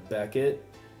looks like a Beckett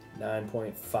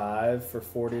 9.5 for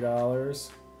 $40.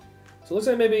 So it looks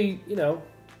like maybe, you know,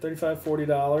 $35,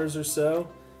 $40 or so.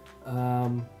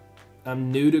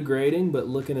 I'm new to grading, but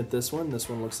looking at this one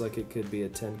looks like it could be a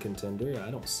 10 contender.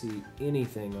 I don't see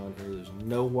anything on here. There's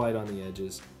no white on the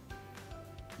edges,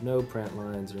 no print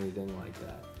lines or anything like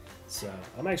that. So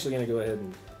I'm actually going to go ahead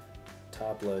and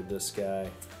top load this guy.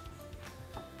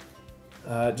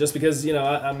 Just because, you know,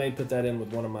 I may put that in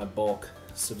with one of my bulk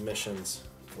submissions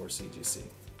for CGC.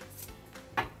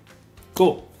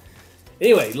 Cool.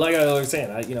 Anyway, like I was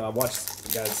saying, I watched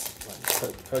the guys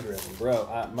like poker and bro,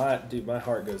 my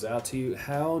heart goes out to you.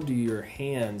 How do your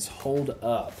hands hold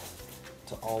up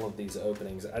to all of these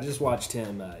openings? I just watched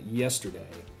him yesterday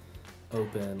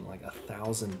open like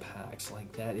 1,000 packs.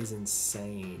 Like, that is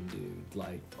insane, dude.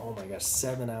 Like, oh my gosh,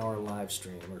 7-hour live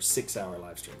stream or 6-hour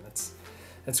live stream.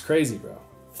 That's crazy, bro.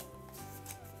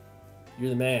 You're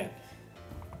the man.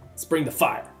 Let's bring the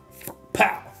fire.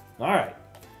 Pow! All right.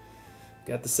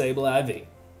 Got the Sable IV.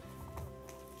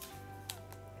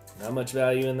 Not much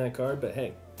value in that card, but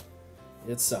hey,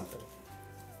 it's something.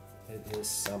 It is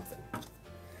something.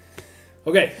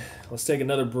 Okay, let's take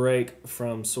another break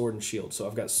from Sword and Shield. So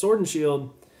I've got Sword and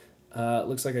Shield.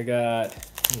 Looks like I got,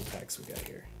 how many packs we got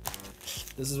here?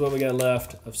 This is what we got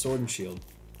left of Sword and Shield.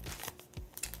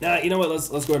 Now, you know what? Let's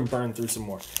go ahead and burn through some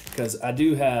more, because I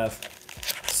do have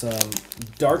some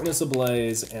Darkness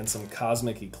Ablaze and some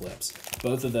Cosmic Eclipse.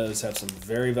 Both of those have some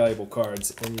very valuable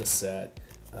cards in the set.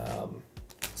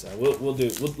 So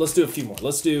let's do a few more.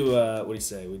 Let's do what do you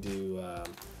say?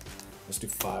 Let's do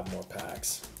 5 more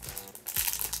packs.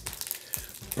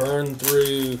 Burn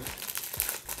through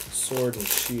Sword and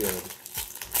Shield.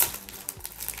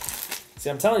 See,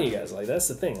 I'm telling you guys, like, that's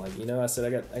the thing. Like, you know, I said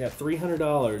I got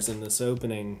 $300 in this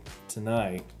opening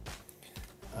tonight.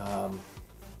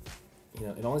 You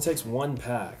know, it only takes 1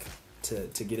 pack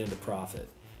to get into profit,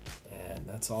 and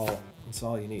that's all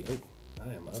you need. Oh,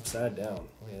 I am upside down.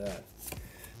 Look at that.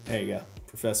 There you go,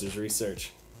 Professor's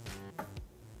research.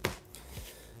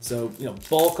 So, you know,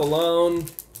 bulk alone,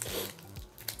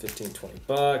 15, 20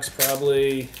 bucks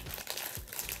probably. You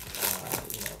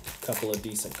know, a couple of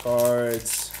decent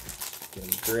cards, getting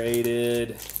graded.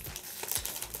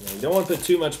 You know, you don't want to put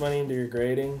too much money into your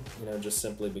grading, you know, just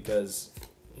simply because,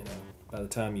 you know, by the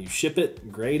time you ship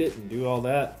it, grade it, and do all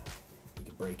that, you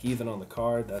can break even on the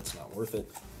card. That's not worth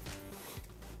it.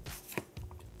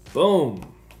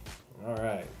 Boom. All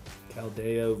right,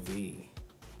 Caldeo V.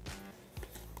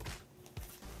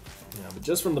 You know, but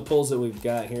just from the pulls that we've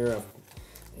got here,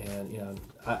 and you know,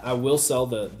 I will sell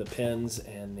the pins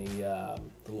and the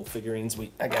little figurines.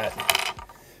 I got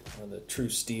the True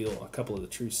Steel, a couple of the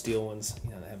True Steel ones.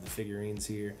 You know, I have the figurines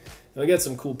here. And I got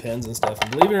some cool pins and stuff.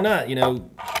 And believe it or not, you know,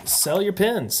 sell your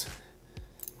pins.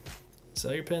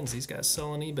 Sell your pins. These guys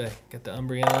sell on eBay. Got the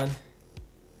Umbreon.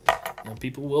 You know,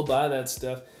 people will buy that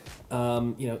stuff.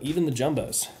 You know, even the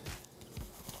jumbos.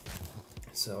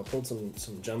 So I pulled some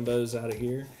jumbos out of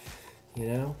here. You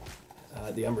know,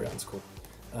 the Umbreon's cool.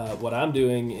 What I'm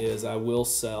doing is I will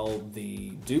sell the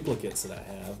duplicates that I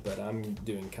have, but I'm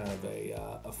doing kind of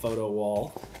a photo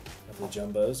wall of the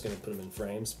jumbos. Going to put them in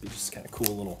frames. Be just kind of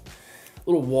cool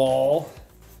little wall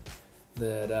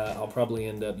that I'll probably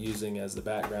end up using as the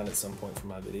background at some point for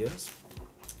my videos.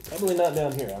 Probably not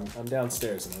down here. I'm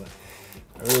downstairs, and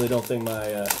I really don't think my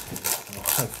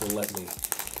wife will let me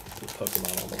put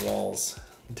Pokemon on the walls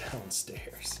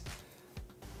downstairs.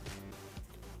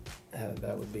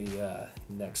 That would be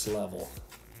next level.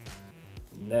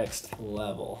 Next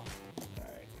level. All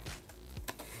right.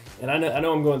 And I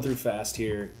know I'm going through fast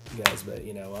here, guys, but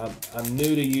you know, I'm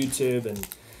new to YouTube, and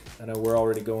I know we're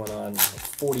already going on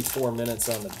 44 minutes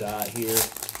on the dot here.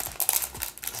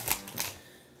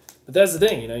 But that's the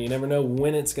thing, you know, you never know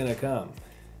when it's gonna come.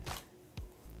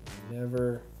 You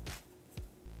never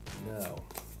know.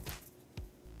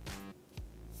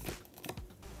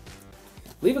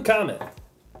 Leave a comment.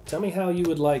 Tell me how you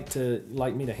would like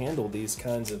me to handle these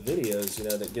kinds of videos, you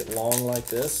know, that get long like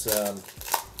this.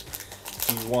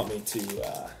 Do you want me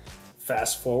to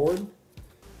fast forward,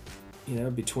 you know,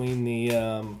 between the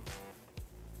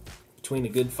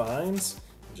good finds,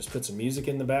 and just put some music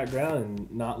in the background and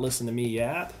not listen to me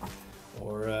yap,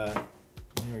 or are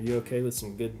you okay with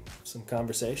some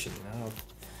conversation? You know,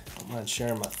 I don't mind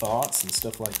sharing my thoughts and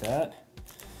stuff like that.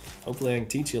 Hopefully, I can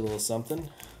teach you a little something.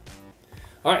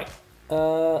 All right.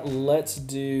 Let's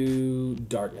do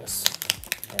Darkness.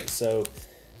 All right, so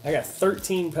I got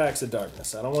 13 packs of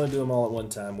Darkness. I don't want to do them all at one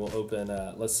time. We'll open,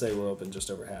 let's say we'll open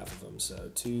just over half of them. So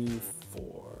 2,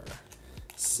 4,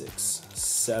 6,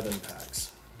 7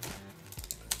 packs.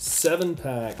 7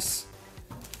 packs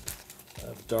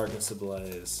of Darkness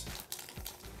Ablaze.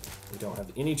 We don't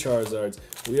have any Charizards.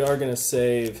 We are going to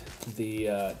save the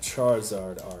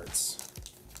Charizard arts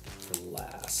for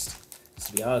last. So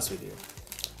to be honest with you,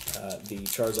 the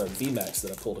Charizard VMAX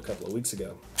that I pulled a couple of weeks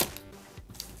ago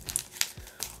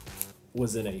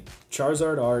was in a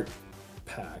Charizard art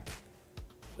pack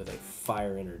with a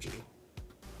Fire Energy.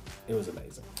 It was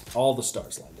amazing. All the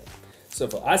stars lined up.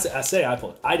 So I say I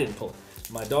pulled it. I didn't pull it.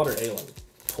 My daughter Aylin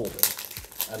pulled it.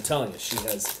 I'm telling you, she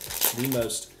has the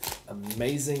most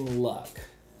amazing luck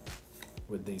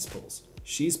with these pulls.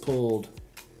 She's pulled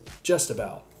just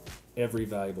about every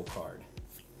valuable card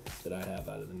that I have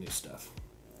out of the new stuff.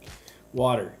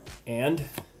 Water and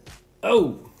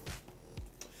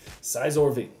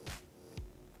Sizor V.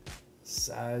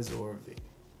 Sizor V.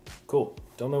 Cool.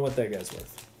 Don't know what that guy's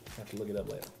worth. Have to look it up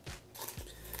later.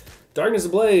 Darkness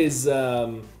Ablaze.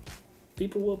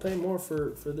 People will pay more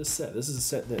for this set. This is a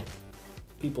set that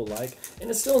people like, and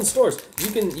it's still in stores.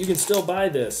 You can still buy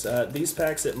this. These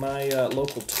packs at my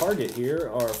local Target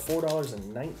here are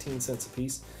 $4.19 a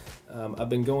piece. I've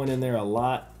been going in there a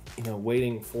lot,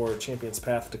 waiting for Champion's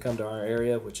Path to come to our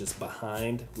area, which is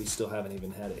behind. We still haven't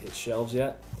even had it hit shelves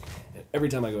yet. And every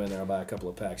time I go in there, I'll buy a couple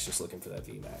of packs just looking for that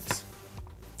VMAX.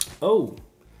 Oh,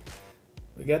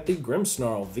 we got the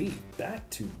Grimmsnarl V back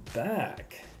to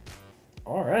back.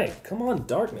 All right, come on,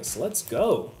 Darkness, let's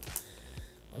go.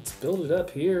 Let's build it up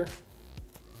here,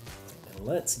 and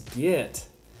let's get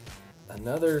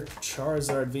another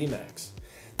Charizard VMAX.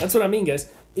 That's what I mean, guys.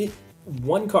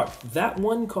 One card. That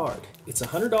one card. It's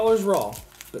 $100 raw,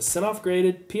 but sent off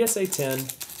graded, PSA 10,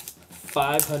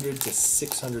 $500 to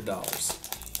 $600.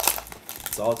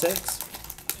 That's all it takes.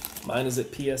 Mine is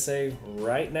at PSA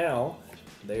right now.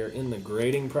 They are in the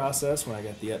grading process when I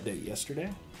got the update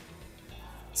yesterday.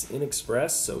 It's in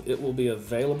Express, so it will be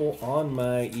available on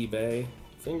my eBay.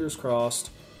 Fingers crossed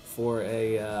for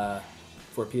a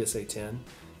PSA 10.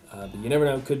 But you never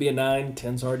know. Could be a 9.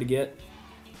 10's hard to get.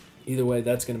 Either way,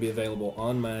 that's going to be available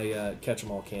on my Catch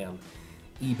 'em All Cam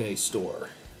eBay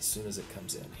store as soon as it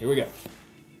comes in. Here we go.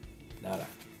 Nada.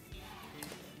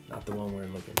 Not the one we're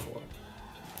looking for.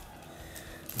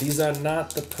 These are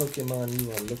not the Pokemon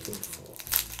you are looking for.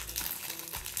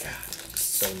 God, I'm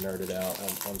so nerded out.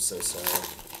 I'm so sorry.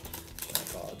 I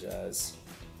apologize.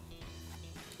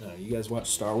 You guys watch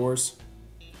Star Wars?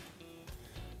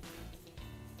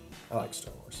 I like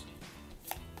Star Wars.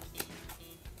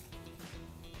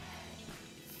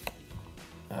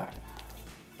 Alright.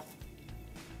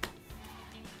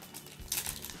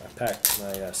 I packed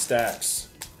my stacks.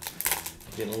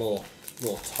 Getting a little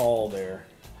tall there.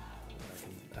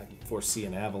 I can foresee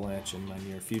an avalanche in my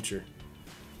near future.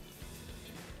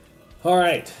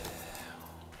 Alright.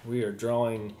 We are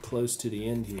drawing close to the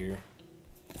end here.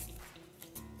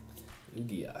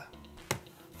 Lugia.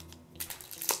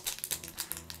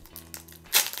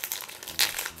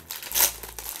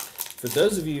 For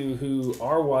those of you who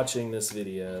are watching this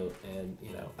video,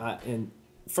 and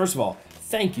first of all,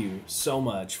 thank you so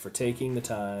much for taking the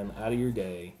time out of your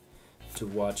day to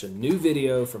watch a new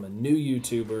video from a new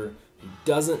YouTuber who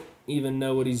doesn't even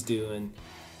know what he's doing.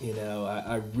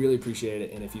 I really appreciate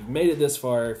it. And if you've made it this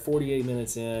far, 48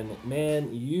 minutes in,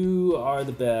 man, you are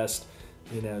the best.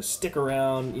 Stick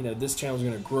around. This channel's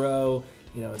going to grow.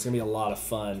 It's going to be a lot of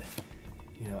fun,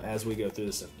 as we go through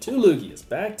this stuff. 2 Lugias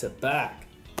back to back.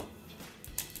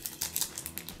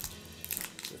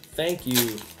 So thank you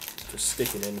for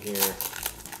sticking in here.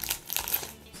 So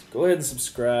go ahead and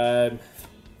subscribe.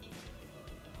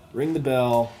 Ring the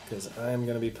bell, because I'm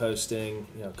going to be posting,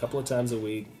 a couple of times a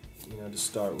week, to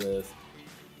start with.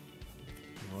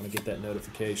 You want to get that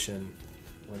notification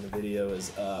when the video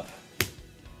is up.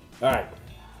 All right,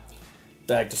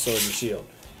 back to Sword and Shield.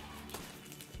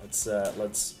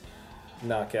 Let's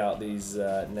knock out these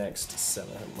next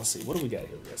 7. Let's see, what do we got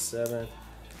here? We got 7.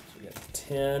 So we got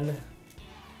 10,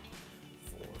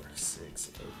 4,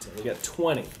 6, 8, 10. We got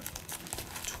 20.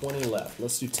 20 left.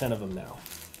 Let's do 10 of them now.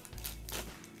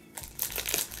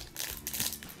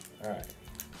 All right,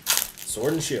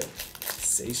 Sword and Shield,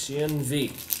 Zacian V.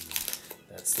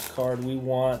 That's the card we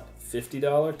want.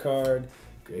 $50 card.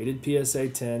 Graded PSA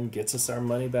 10, gets us our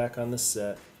money back on the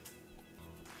set.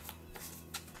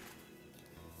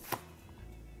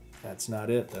 That's not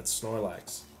it, that's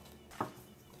Snorlax. I'm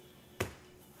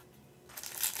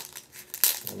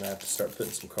gonna have to start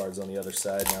putting some cards on the other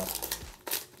side now.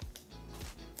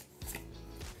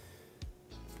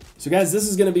 So guys, this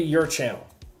is gonna be your channel.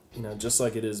 Just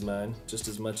like it is mine, just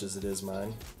as much as it is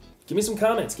mine. Give me some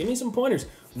comments, give me some pointers.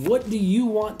 What do you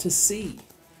want to see?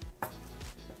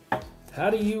 How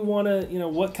do you want to,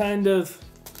 what kind of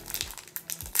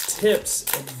tips,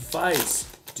 advice?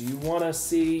 Do you want to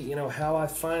see, you know, how I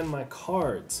find my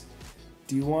cards?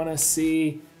 Do you want to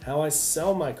see how I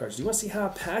sell my cards? Do you want to see how I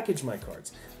package my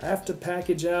cards? I have to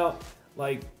package out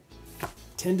like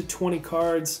 10 to 20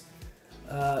 cards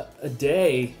a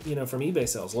day, you know, from eBay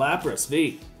sales. Lapras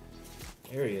V,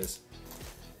 there he is.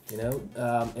 You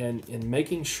know, and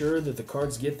making sure that the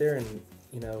cards get there and,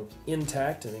 you know,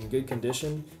 intact and in good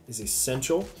condition is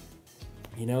essential.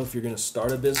 You know, if you're going to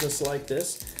start a business like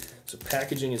this, so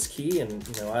packaging is key. And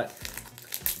you know, I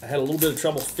had a little bit of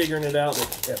trouble figuring it out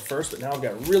at first, but now I've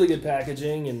got really good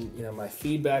packaging, and you know, my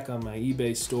feedback on my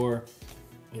eBay store,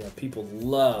 you know, people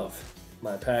love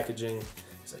my packaging.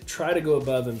 So I try to go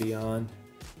above and beyond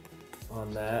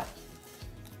on that.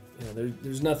 You know,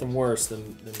 there's nothing worse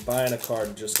than buying a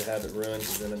card just to have it ruined,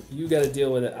 because then you got to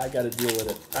deal with it, I got to deal with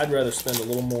it. I'd rather spend a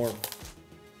little more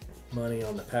money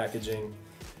on the packaging,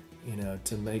 you know,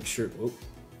 to make sure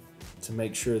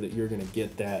that you're going to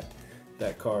get that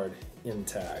card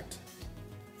intact.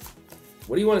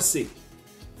 What do you want to see?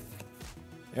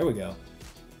 There we go.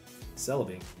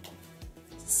 Celebi.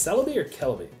 Celebi or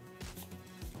Celebi?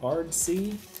 Hard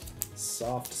C,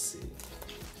 soft C.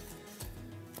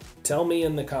 Tell me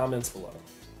in the comments below.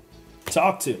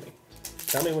 Talk to me.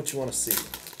 Tell me what you want to see.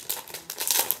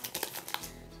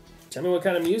 Tell me what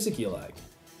kind of music you like.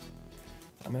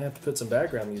 I'm going to have to put some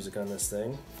background music on this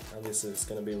thing. Obviously, it's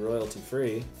going to be royalty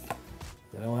free.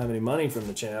 I don't have any money from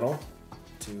the channel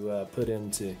to put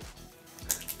into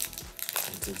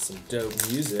some dope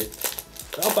music.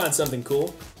 But I'll find something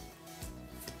cool.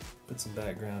 Put some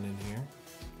background in here.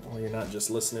 Well, you're not just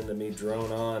listening to me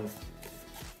drone on,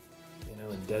 you know,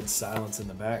 in dead silence in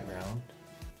the background.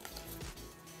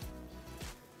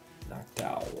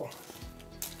 Noctowl.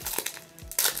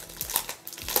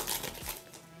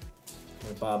 I'm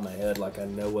gonna bob my head like I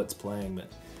know what's playing, but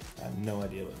I have no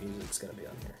idea what music's gonna be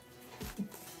on here.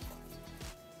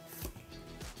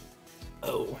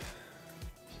 Oh.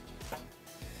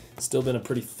 Still been a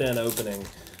pretty thin opening,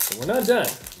 but we're not done.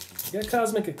 We got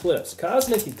Cosmic Eclipse.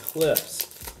 Cosmic Eclipse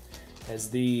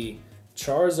has the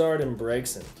Charizard and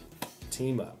Braixen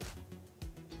team up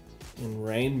in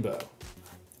Rainbow.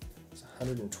 It's a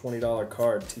 $120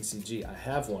 card TCG. I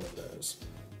have one of those.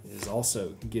 It is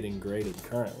also getting graded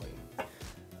currently.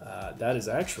 That is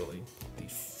actually the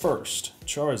first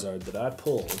Charizard that I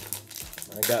pulled.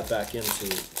 I got back into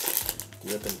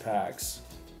ripping packs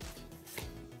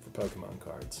for Pokemon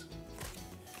cards.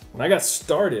 When I got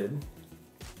started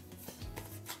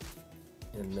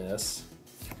in this,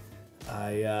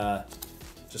 I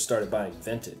just started buying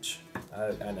vintage,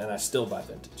 and I still buy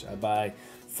vintage. I buy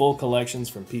full collections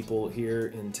from people here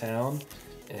in town,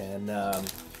 and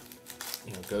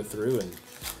you know, go through and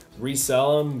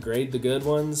resell them, grade the good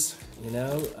ones, you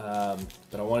know.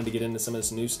 But I wanted to get into some of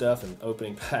this new stuff and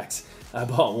opening packs. I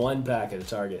bought one pack at a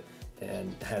Target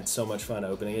and had so much fun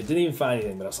opening it. Didn't even find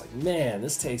anything, but I was like, man,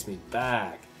 this takes me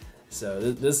back.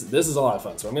 So this is a lot of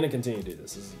fun. So I'm going to continue to do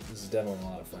this. This is definitely a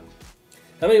lot of fun.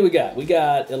 How many we got? We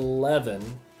got 11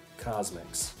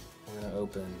 Cosmics. We're going to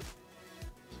open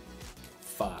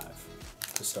 5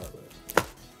 to start with.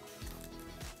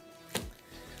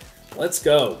 Let's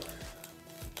go.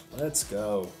 Let's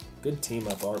go. Good team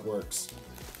up artworks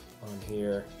on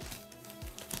here.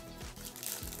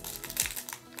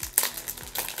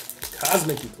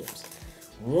 Cosmic Eclipse.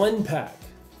 One pack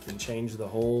can change the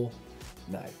whole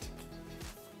night.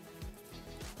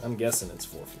 I'm guessing it's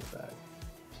 4 from the bag.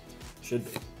 Should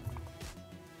be.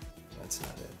 That's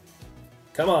not it.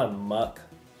 Come on, Muck.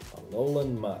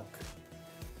 Alolan Muck.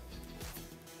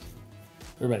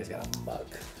 Everybody's got a Muck.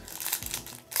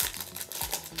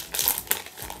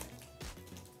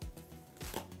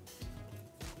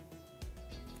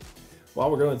 While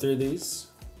we're going through these,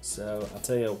 so I'll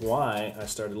tell you why I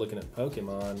started looking at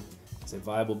Pokemon as a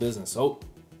viable business. Oh,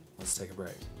 let's take a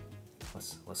break.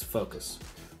 Let's focus.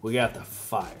 We got the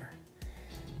fire.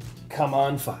 Come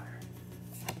on, fire.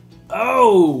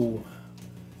 Oh!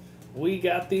 We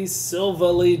got the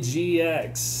Silvally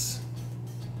GX.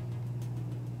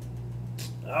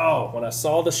 Oh, when I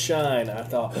saw the shine, I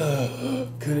thought,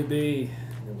 could it be?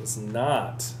 It was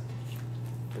not.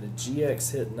 But a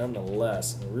GX hit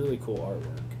nonetheless. And a really cool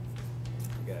artwork.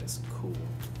 You guys, cool.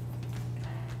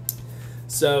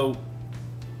 So,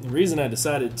 the reason I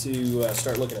decided to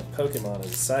start looking at Pokemon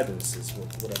as a side business is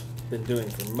what I've been doing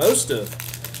for most of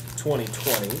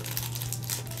 2020.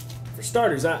 For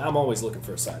starters, I'm always looking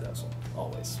for a side hustle.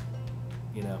 Always.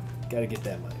 You know, gotta get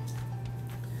that money.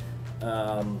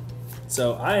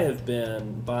 So I have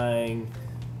been buying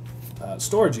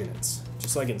storage units,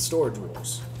 just like in Storage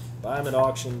Wars. Buy them at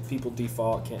auction, people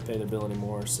default, can't pay their bill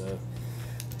anymore, so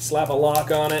slap a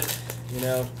lock on it. You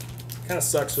know, kind of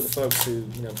sucks for the folks who,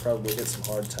 you know, probably hit some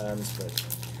hard times, but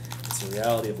it's the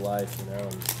reality of life, you know.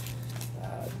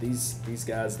 And these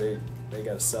guys, they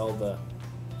got to sell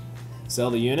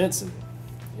the units, and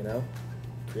you know,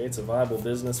 creates a viable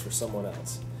business for someone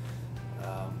else.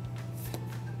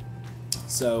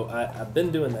 So I've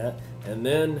been doing that, and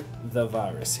then the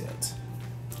virus hit.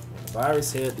 When the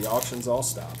virus hit, the auctions all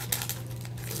stopped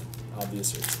for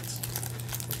obvious reasons.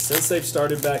 And since they've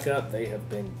started back up, they have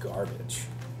been garbage.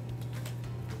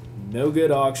 No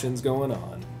good auctions going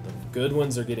on. The good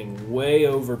ones are getting way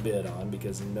overbid on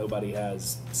because nobody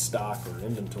has stock or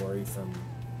inventory from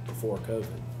before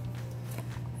COVID.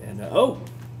 And oh,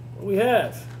 what do we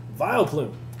have?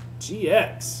 Vileplume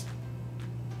GX.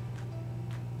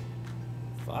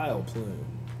 Vileplume.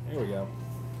 There we go.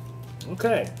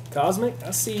 Okay, Cosmic,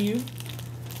 I see you.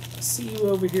 I see you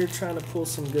over here trying to pull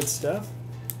some good stuff.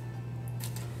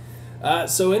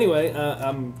 So anyway,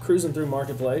 I'm cruising through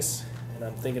Marketplace, and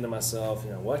I'm thinking to myself,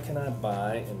 you know, what can I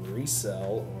buy and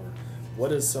resell, or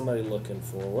what is somebody looking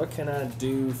for? What can I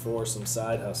do for some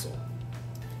side hustle?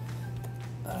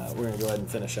 We're going to go ahead and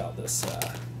finish out this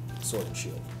Sword and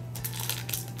Shield.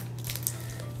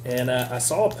 And I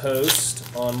saw a post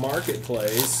on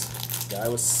Marketplace. The guy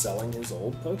was selling his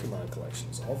old Pokemon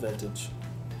collections, all vintage.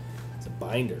 It's a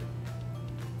binder.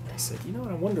 I said, you know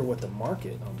what, I wonder what the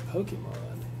market on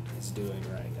Pokemon is doing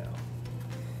right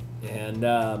now. And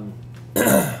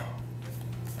I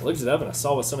looked it up, and I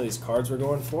saw what some of these cards were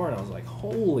going for, and I was like,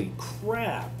 holy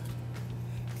crap.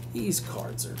 These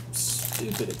cards are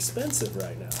stupid expensive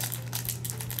right now.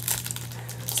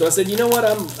 So I said, you know what,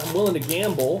 I'm willing to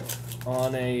gamble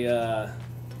on a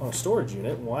storage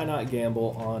unit. Why not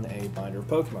gamble on a binder of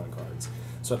Pokemon cards?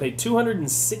 So I paid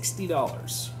 $260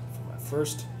 for my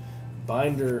first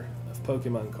binder of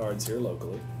Pokemon cards here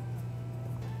locally.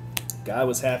 Guy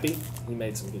was happy. He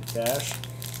made some good cash.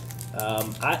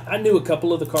 I knew a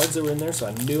couple of the cards that were in there, so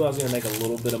I knew I was going to make a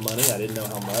little bit of money. I didn't know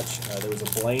how much. There was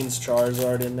a Blaine's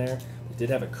Charizard in there. It did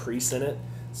have a crease in it.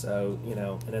 So, you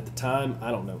know, and at the time,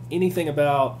 I don't know anything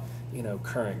about, you know,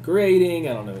 current grading.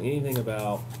 I don't know anything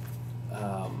about,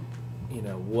 you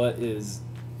know,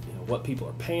 what people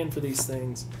are paying for these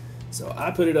things. So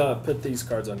I put these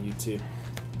cards on YouTube.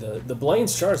 The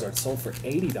Blaine's Charizard sold for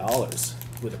 $80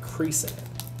 with a crease in it,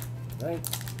 right?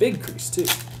 Big crease too.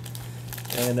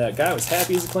 And guy was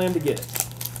happy as a clam to get it.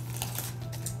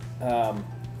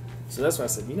 So that's why I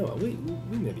said, you know what, we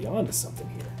may be on to something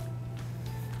here.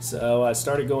 So I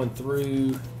started going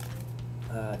through,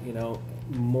 you know,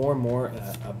 more and more.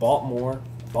 I bought more.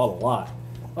 I bought a lot.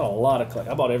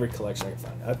 I bought every collection I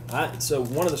could find. So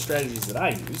one of the strategies that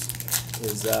I use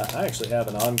is I actually have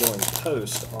an ongoing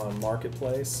post on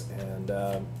Marketplace and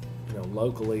you know,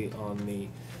 locally on the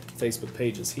Facebook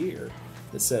pages here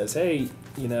that says, hey,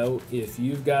 you know, if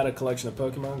you've got a collection of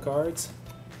Pokemon cards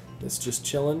that's just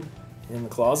chilling in the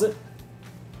closet,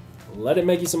 let it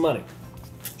make you some money.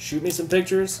 Shoot me some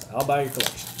pictures, I'll buy your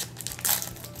collection.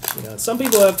 You know, some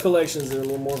people have collections that are a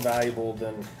little more valuable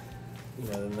than,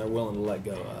 you know, than they're willing to let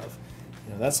go of.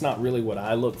 You know, that's not really what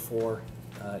I look for.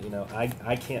 You know,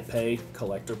 I can't pay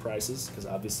collector prices because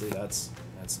obviously that's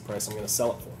the price I'm going to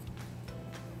sell it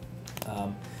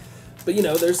for. But you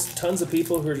know, there's tons of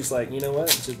people who are just like, you know what,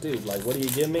 just dude, like, what do you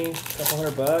give me? A couple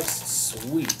 $100?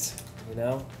 Sweet, you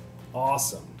know,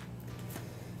 awesome.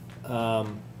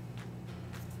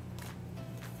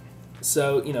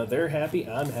 So you know, they're happy,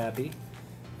 I'm happy.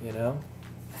 You know,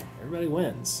 everybody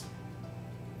wins.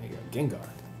 There you go, Gengar.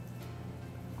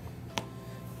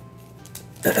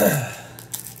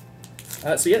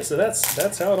 So yeah, so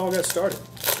that's how it all got started.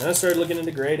 Then I started looking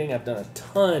into grading. I've done a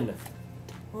ton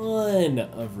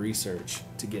of research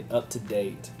to get up to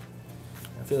date.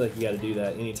 I feel like you got to do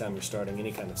that anytime you're starting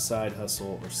any kind of side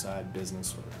hustle or side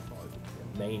business or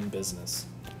main business.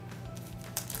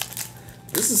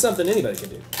 This is something anybody can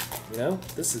do. You know,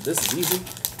 this is easy.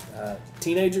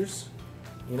 Teenagers,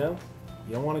 you know,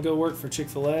 you don't want to go work for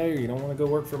Chick-fil-A or you don't want to go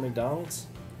work for McDonald's.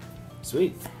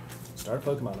 Sweet, start a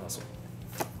Pokemon hustle.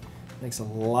 Makes a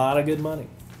lot of good money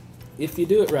if you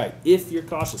do it right. If you're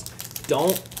cautious,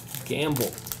 don't gamble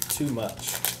too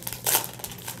much.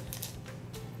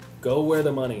 Go where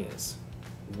the money is.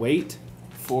 Wait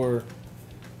for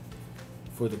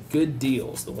the good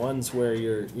deals, the ones where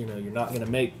you're not going to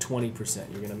make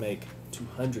 20%, you're going to make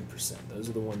 200%. Those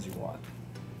are the ones you want.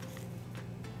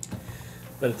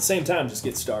 But at the same time, just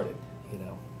get started. You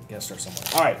know, you got to start somewhere.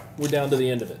 All right, we're down to the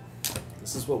end of it.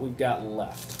 This is what we've got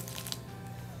left.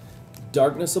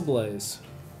 Darkness Ablaze,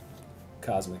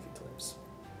 Cosmic Eclipse.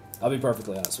 I'll be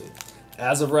perfectly honest with you.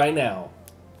 As of right now,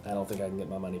 I don't think I can get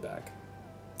my money back.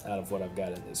 out of what I've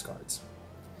got in these cards.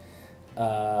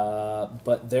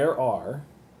 But there are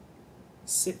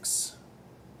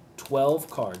 12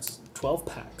 cards, 12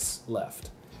 packs left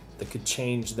that could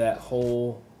change that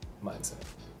whole mindset.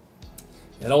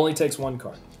 It only takes one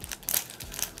card.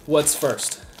 What's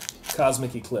first?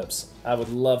 Cosmic Eclipse. I would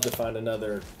love to find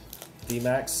another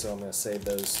VMAX, so I'm going to save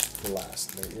those for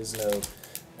last. There is no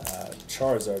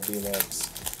Charizard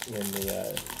VMAX in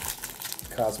the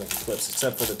Cosmic Eclipse,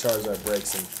 except for the Charizard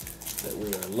breaks that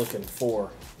we are looking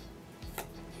for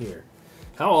here.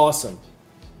 How awesome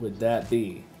would that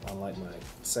be on like my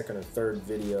second or third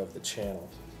video of the channel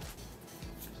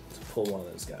to pull one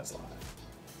of those guys live?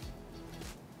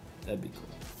 That'd be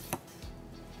cool.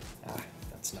 Ah,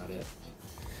 that's not it.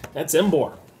 That's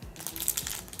Embor.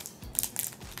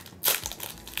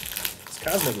 These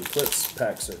Cosmic Eclipse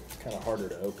packs are kind of harder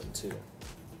to open too.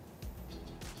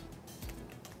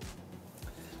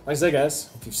 Like I say, guys,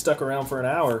 if you've stuck around for an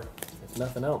hour, if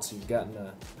nothing else, you've gotten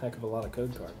a heck of a lot of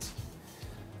code cards.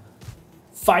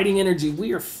 Fighting Energy.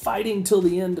 We are fighting till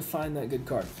the end to find that good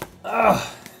card.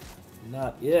 Ugh,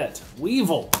 not it.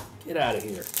 Weevil, get out of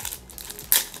here.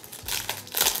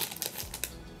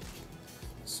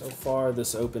 So far,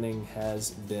 this opening has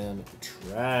been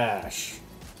trash.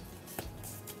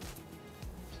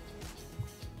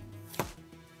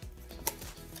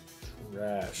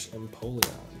 Trash. Empoleon.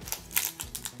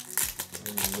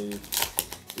 New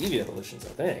Eevee evolutions, I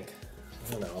think.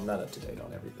 I don't know. I'm not up to date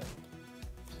on everything.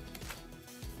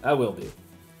 I will be.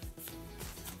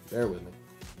 Bear with me.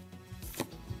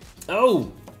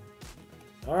 Oh!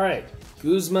 Alright.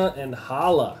 Guzma and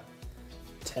Hala.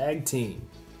 Tag team.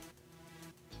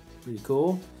 Pretty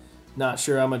cool. Not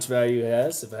sure how much value it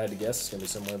has. If I had to guess, it's going to be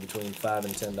somewhere between $5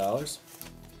 and $10.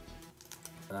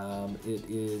 It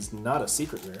is not a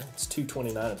secret rare. It's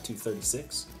 229 of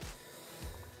 236.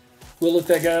 We'll look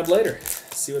that guy up later.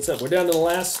 See what's up. We're down to the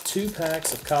last 2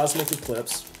 packs of Cosmic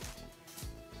Eclipse.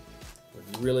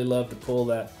 Would really love to pull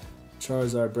that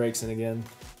Charizard breaks in again.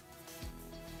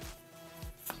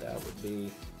 That would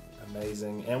be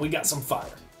amazing. And we got some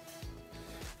fire.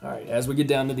 Alright, as we get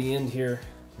down to the end here,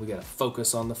 we got to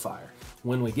focus on the fire.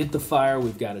 When we get the fire,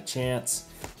 we've got a chance.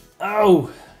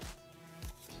 Oh!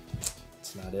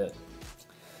 That's not it.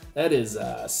 That is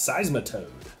Seismitoad.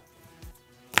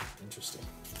 Interesting.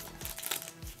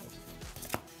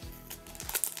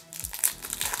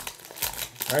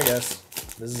 Alright guys,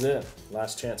 this is it.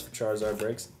 Last chance for Charizard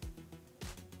breaks.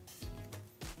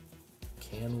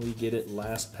 Can we get it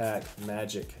last pack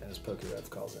magic, as PokeRev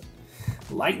calls it?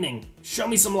 Lightning! Show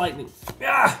me some lightning!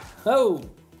 Ah! Oh!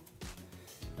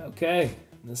 Okay,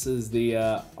 this is the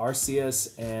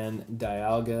Arceus and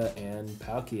Dialga and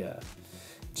Palkia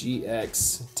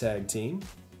GX tag team.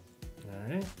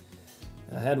 Alright.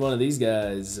 I had one of these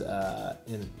guys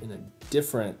in a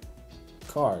different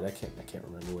card. I can't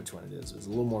remember which one it is. It was a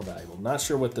little more valuable. Not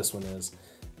sure what this one is.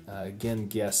 Again,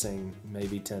 guessing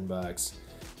maybe $10.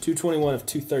 221 of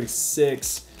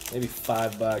 236, maybe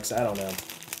 $5. I don't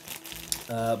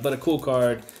know. But a cool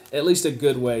card. At least a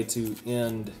good way to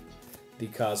end the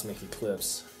Cosmic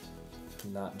Eclipse,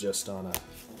 not just on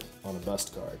a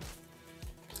bust card.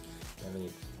 I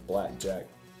mean, blackjack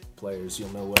players,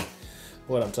 you'll know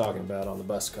what I'm talking about on the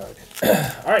bust card.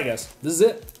 All right, guys, this is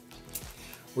it.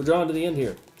 We're drawing to the end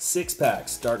here. 6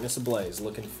 packs, Darkness Ablaze,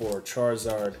 looking for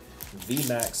Charizard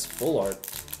VMAX Full Art.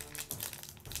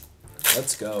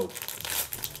 Let's go.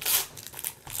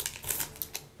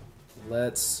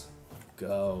 Let's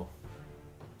go.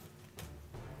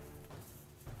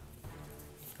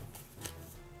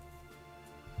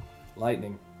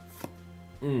 Lightning.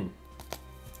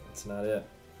 That's not it.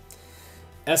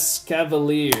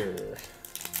 Escavalier.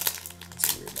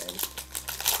 That's a weird name.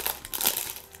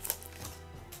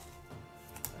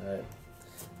 Alright.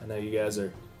 I know you guys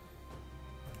are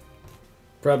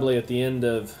probably at the end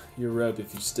of your rope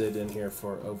if you stood in here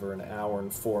for over an hour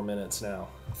and 4 minutes now.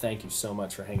 Thank you so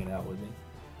much for hanging out with me.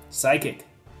 Psychic,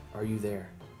 are you there?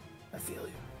 I feel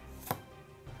you.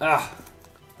 Ah,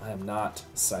 I am not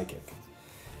psychic.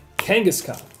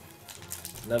 Kangaskhan,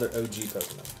 another OG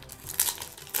Pokemon.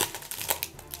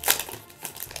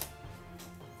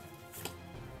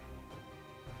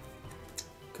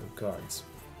 Code cards.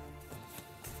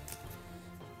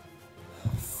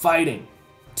 Fighting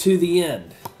to the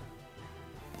end.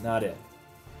 Not it.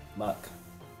 Muck.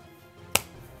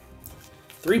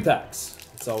 3 packs.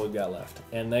 That's all we've got left.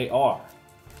 And they are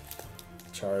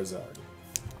Charizard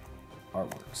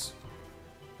artworks.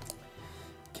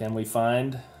 Can we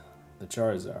find the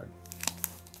Charizard?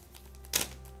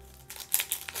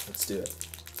 Let's do it.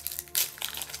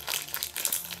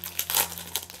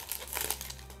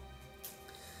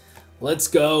 Let's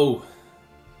go.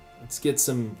 Let's get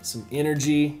some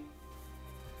energy.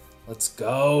 Let's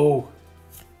go.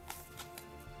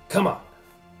 Come on.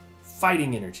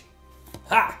 Fighting energy.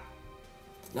 Ha!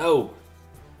 No.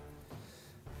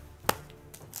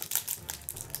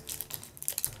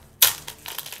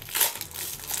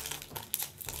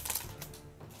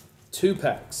 Two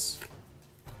packs.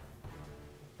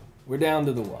 We're down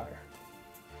to the wire.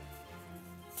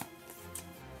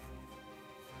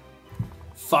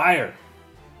 Fire.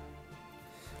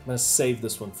 I'm going to save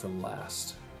this one for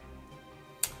last.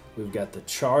 We've got the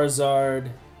Charizard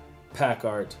pack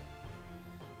art.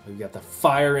 We've got the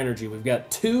Fire Energy. We've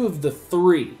got 2 of the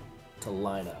 3 to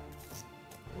line up.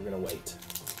 We're going to wait.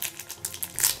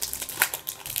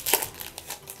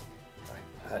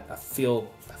 I feel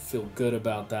good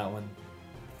about that one.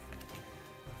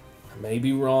 I may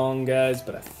be wrong, guys,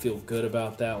 but I feel good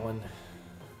about that one.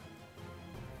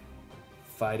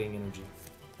 Fighting Energy.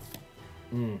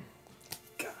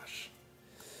 Gosh.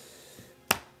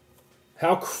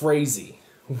 How crazy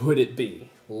would it be?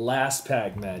 Last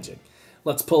pack magic.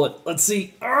 Let's pull it. Let's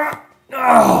see.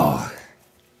 Oh!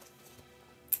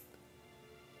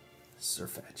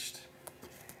 Surfetched.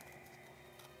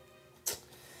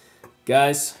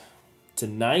 Guys,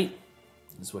 tonight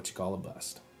is what you call a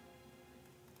bust.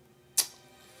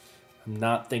 I'm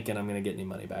not thinking I'm going to get any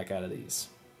money back out of these.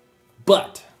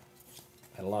 But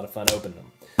I had a lot of fun opening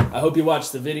them. I hope you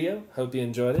watched the video. Hope you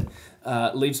enjoyed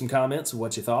it. Leave some comments of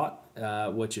what you thought,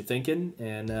 what you're thinking,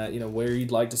 and you know, where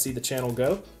you'd like to see the channel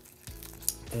go.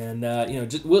 And you know,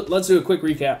 let's do a quick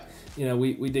recap. You know,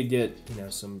 we did get, you know,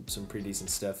 some pretty decent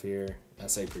stuff here. I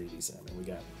say pretty decent. I mean, we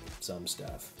got some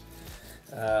stuff.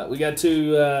 We got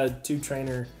two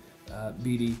trainer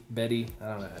Betty. I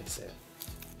don't know how you say it.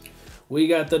 We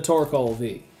got the Torkoal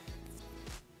V.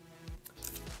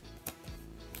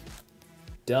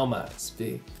 Delmize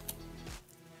V.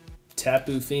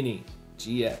 Tapu Fini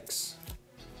GX.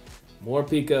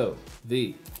 Morpeko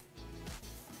V.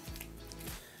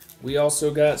 We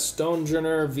also got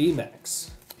Stonjourner VMAX.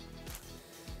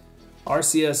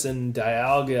 Arceus and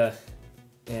Dialga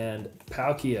and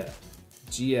Palkia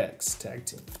GX Tag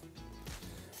Team.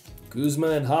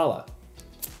 Guzma and Hala.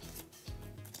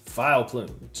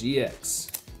 Vileplume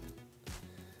GX.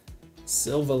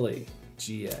 Silvally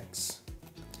GX.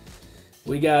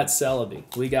 We got Celebi.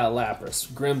 We got Lapras,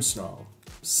 Grimmsnarl,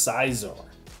 Scizor,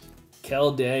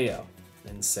 Keldeo,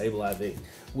 and Sableye V.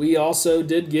 We also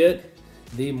did get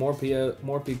the Morpeko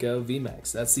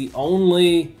VMAX. That's the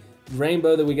only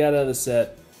rainbow that we got out of the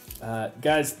set.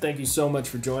 Guys, thank you so much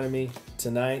for joining me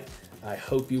tonight. I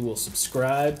hope you will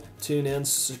subscribe, tune in,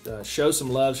 show some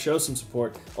love, show some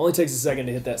support. Only takes a second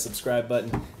to hit that subscribe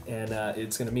button, and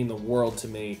it's going to mean the world to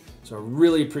me. So I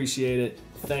really appreciate it.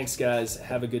 Thanks, guys.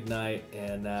 Have a good night,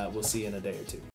 and we'll see you in a day or two.